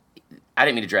often, I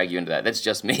didn't mean to drag you into that. That's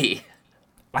just me.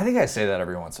 I think I say that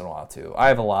every once in a while too. I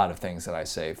have a lot of things that I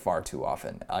say far too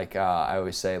often. Like I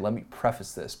always say, let me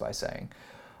preface this by saying,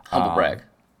 humble brag.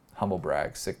 Humble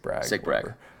brag, sick brag. Sick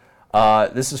brag.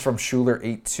 This is from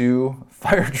Schuler82,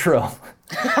 Fire Drill.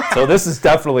 So this is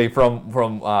definitely from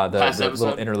the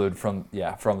little interlude from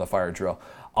the Fire Drill.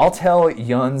 I'll tell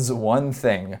Yuns one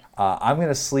thing. I'm going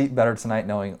to sleep better tonight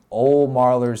knowing old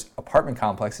Marler's apartment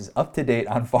complex is up to date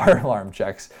on fire alarm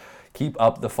checks. Keep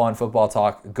up the fun football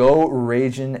talk. Go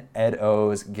Ragin' Ed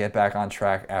O's. Get back on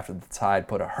track after the Tide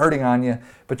put a hurting on you.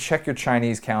 But check your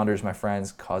Chinese calendars, my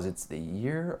friends, because it's the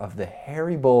year of the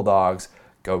hairy Bulldogs.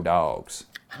 Go Dogs.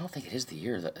 I don't think it is the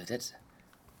year.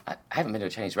 I haven't been to a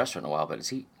Chinese restaurant in a while, but is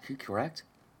he correct?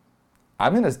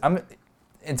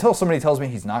 Until somebody tells me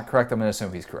he's not correct, I'm going to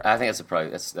assume he's correct. I think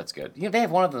that's good. You know, they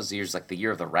have one of those years like the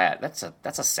year of the rat. That's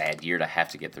a sad year to have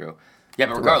to get through. Yeah,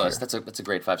 but regardless, that's a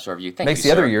great 5-star review. Thank you, Makes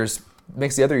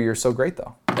the other years so great,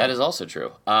 though. That is also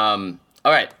true. All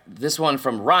right, this one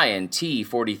from Ryan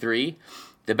T43.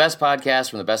 The best podcast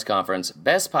from the best conference.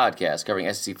 Best podcast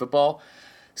covering SEC football.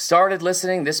 Started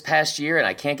listening this past year, and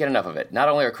I can't get enough of it. Not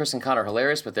only are Chris and Connor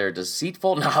hilarious, but their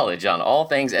deceitful knowledge on all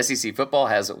things SEC football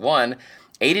has, 1,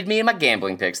 aided me in my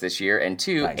gambling picks this year, and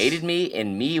 2, aided me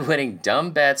in me winning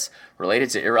dumb bets related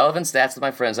to irrelevant stats with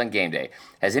my friends on game day.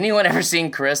 Has anyone ever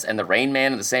seen Chris and the Rain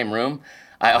Man in the same room?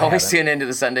 I always tune into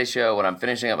the Sunday show when I'm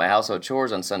finishing up my household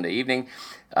chores on Sunday evening.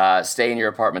 Stay in your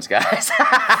apartments, guys.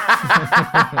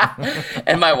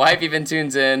 And my wife even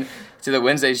tunes in to the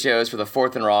Wednesday shows for the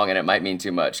Fourth and Wrong, and it might mean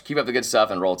too much. Keep up the good stuff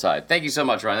and roll Tide. Thank you so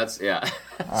much, Ryan.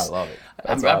 I love it.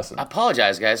 That's awesome. I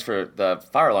apologize, guys, for the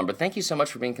fire alarm, but thank you so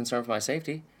much for being concerned for my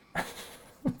safety.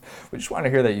 We just want to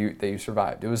hear that you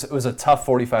survived. It was a tough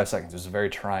 45 seconds. It was a very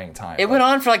trying time. It went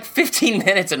on for like 15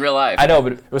 minutes in real life. I know,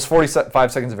 but it was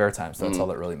 45 seconds of airtime, so that's all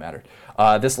that really mattered.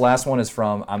 This last one is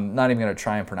from, I'm not even going to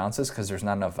try and pronounce this because there's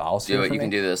not enough vowels here. Do it. You can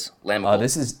do this.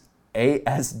 This is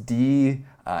ASD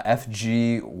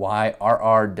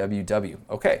FGYRRWW.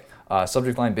 Okay.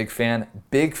 Subject line, big fan.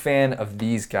 Big fan of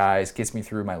these guys. Gets me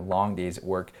through my long days at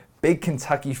work. Big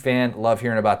Kentucky fan. Love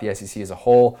hearing about the SEC as a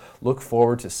whole. Look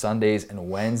forward to Sundays and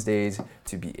Wednesdays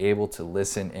to be able to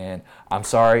listen in. I'm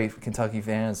sorry, Kentucky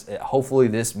fans. Hopefully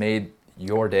this made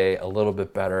your day a little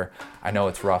bit better. I know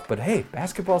it's rough, but hey,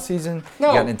 basketball season. You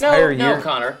got an entire year. No,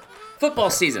 Connor. Football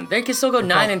season. They can still go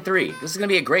 9-3. This is going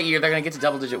to be a great year. They're going to get to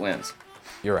double-digit wins.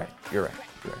 You're right.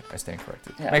 I stand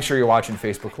corrected. Yeah. Make sure you're watching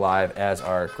Facebook Live, as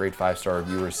our great 5-star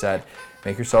reviewer said.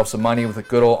 Make yourself some money with a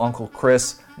good old Uncle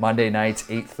Chris. Monday nights,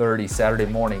 8:30. Saturday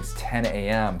mornings, 10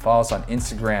 a.m. Follow us on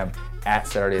Instagram at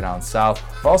Saturday Down South.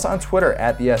 Follow us on Twitter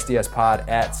at the SDS Pod,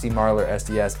 at C Marler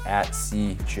SDS, at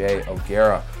CJ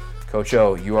O'Gara. Coach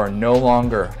O, you are no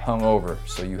longer hungover,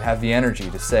 so you have the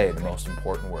energy to say the most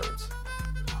important words.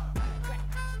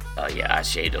 Oh, yeah, I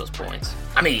shade those points.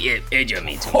 I mean, it just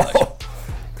means too much.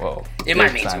 Whoa. It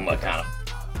might mean too much, kind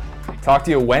of. Talk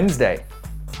to you Wednesday.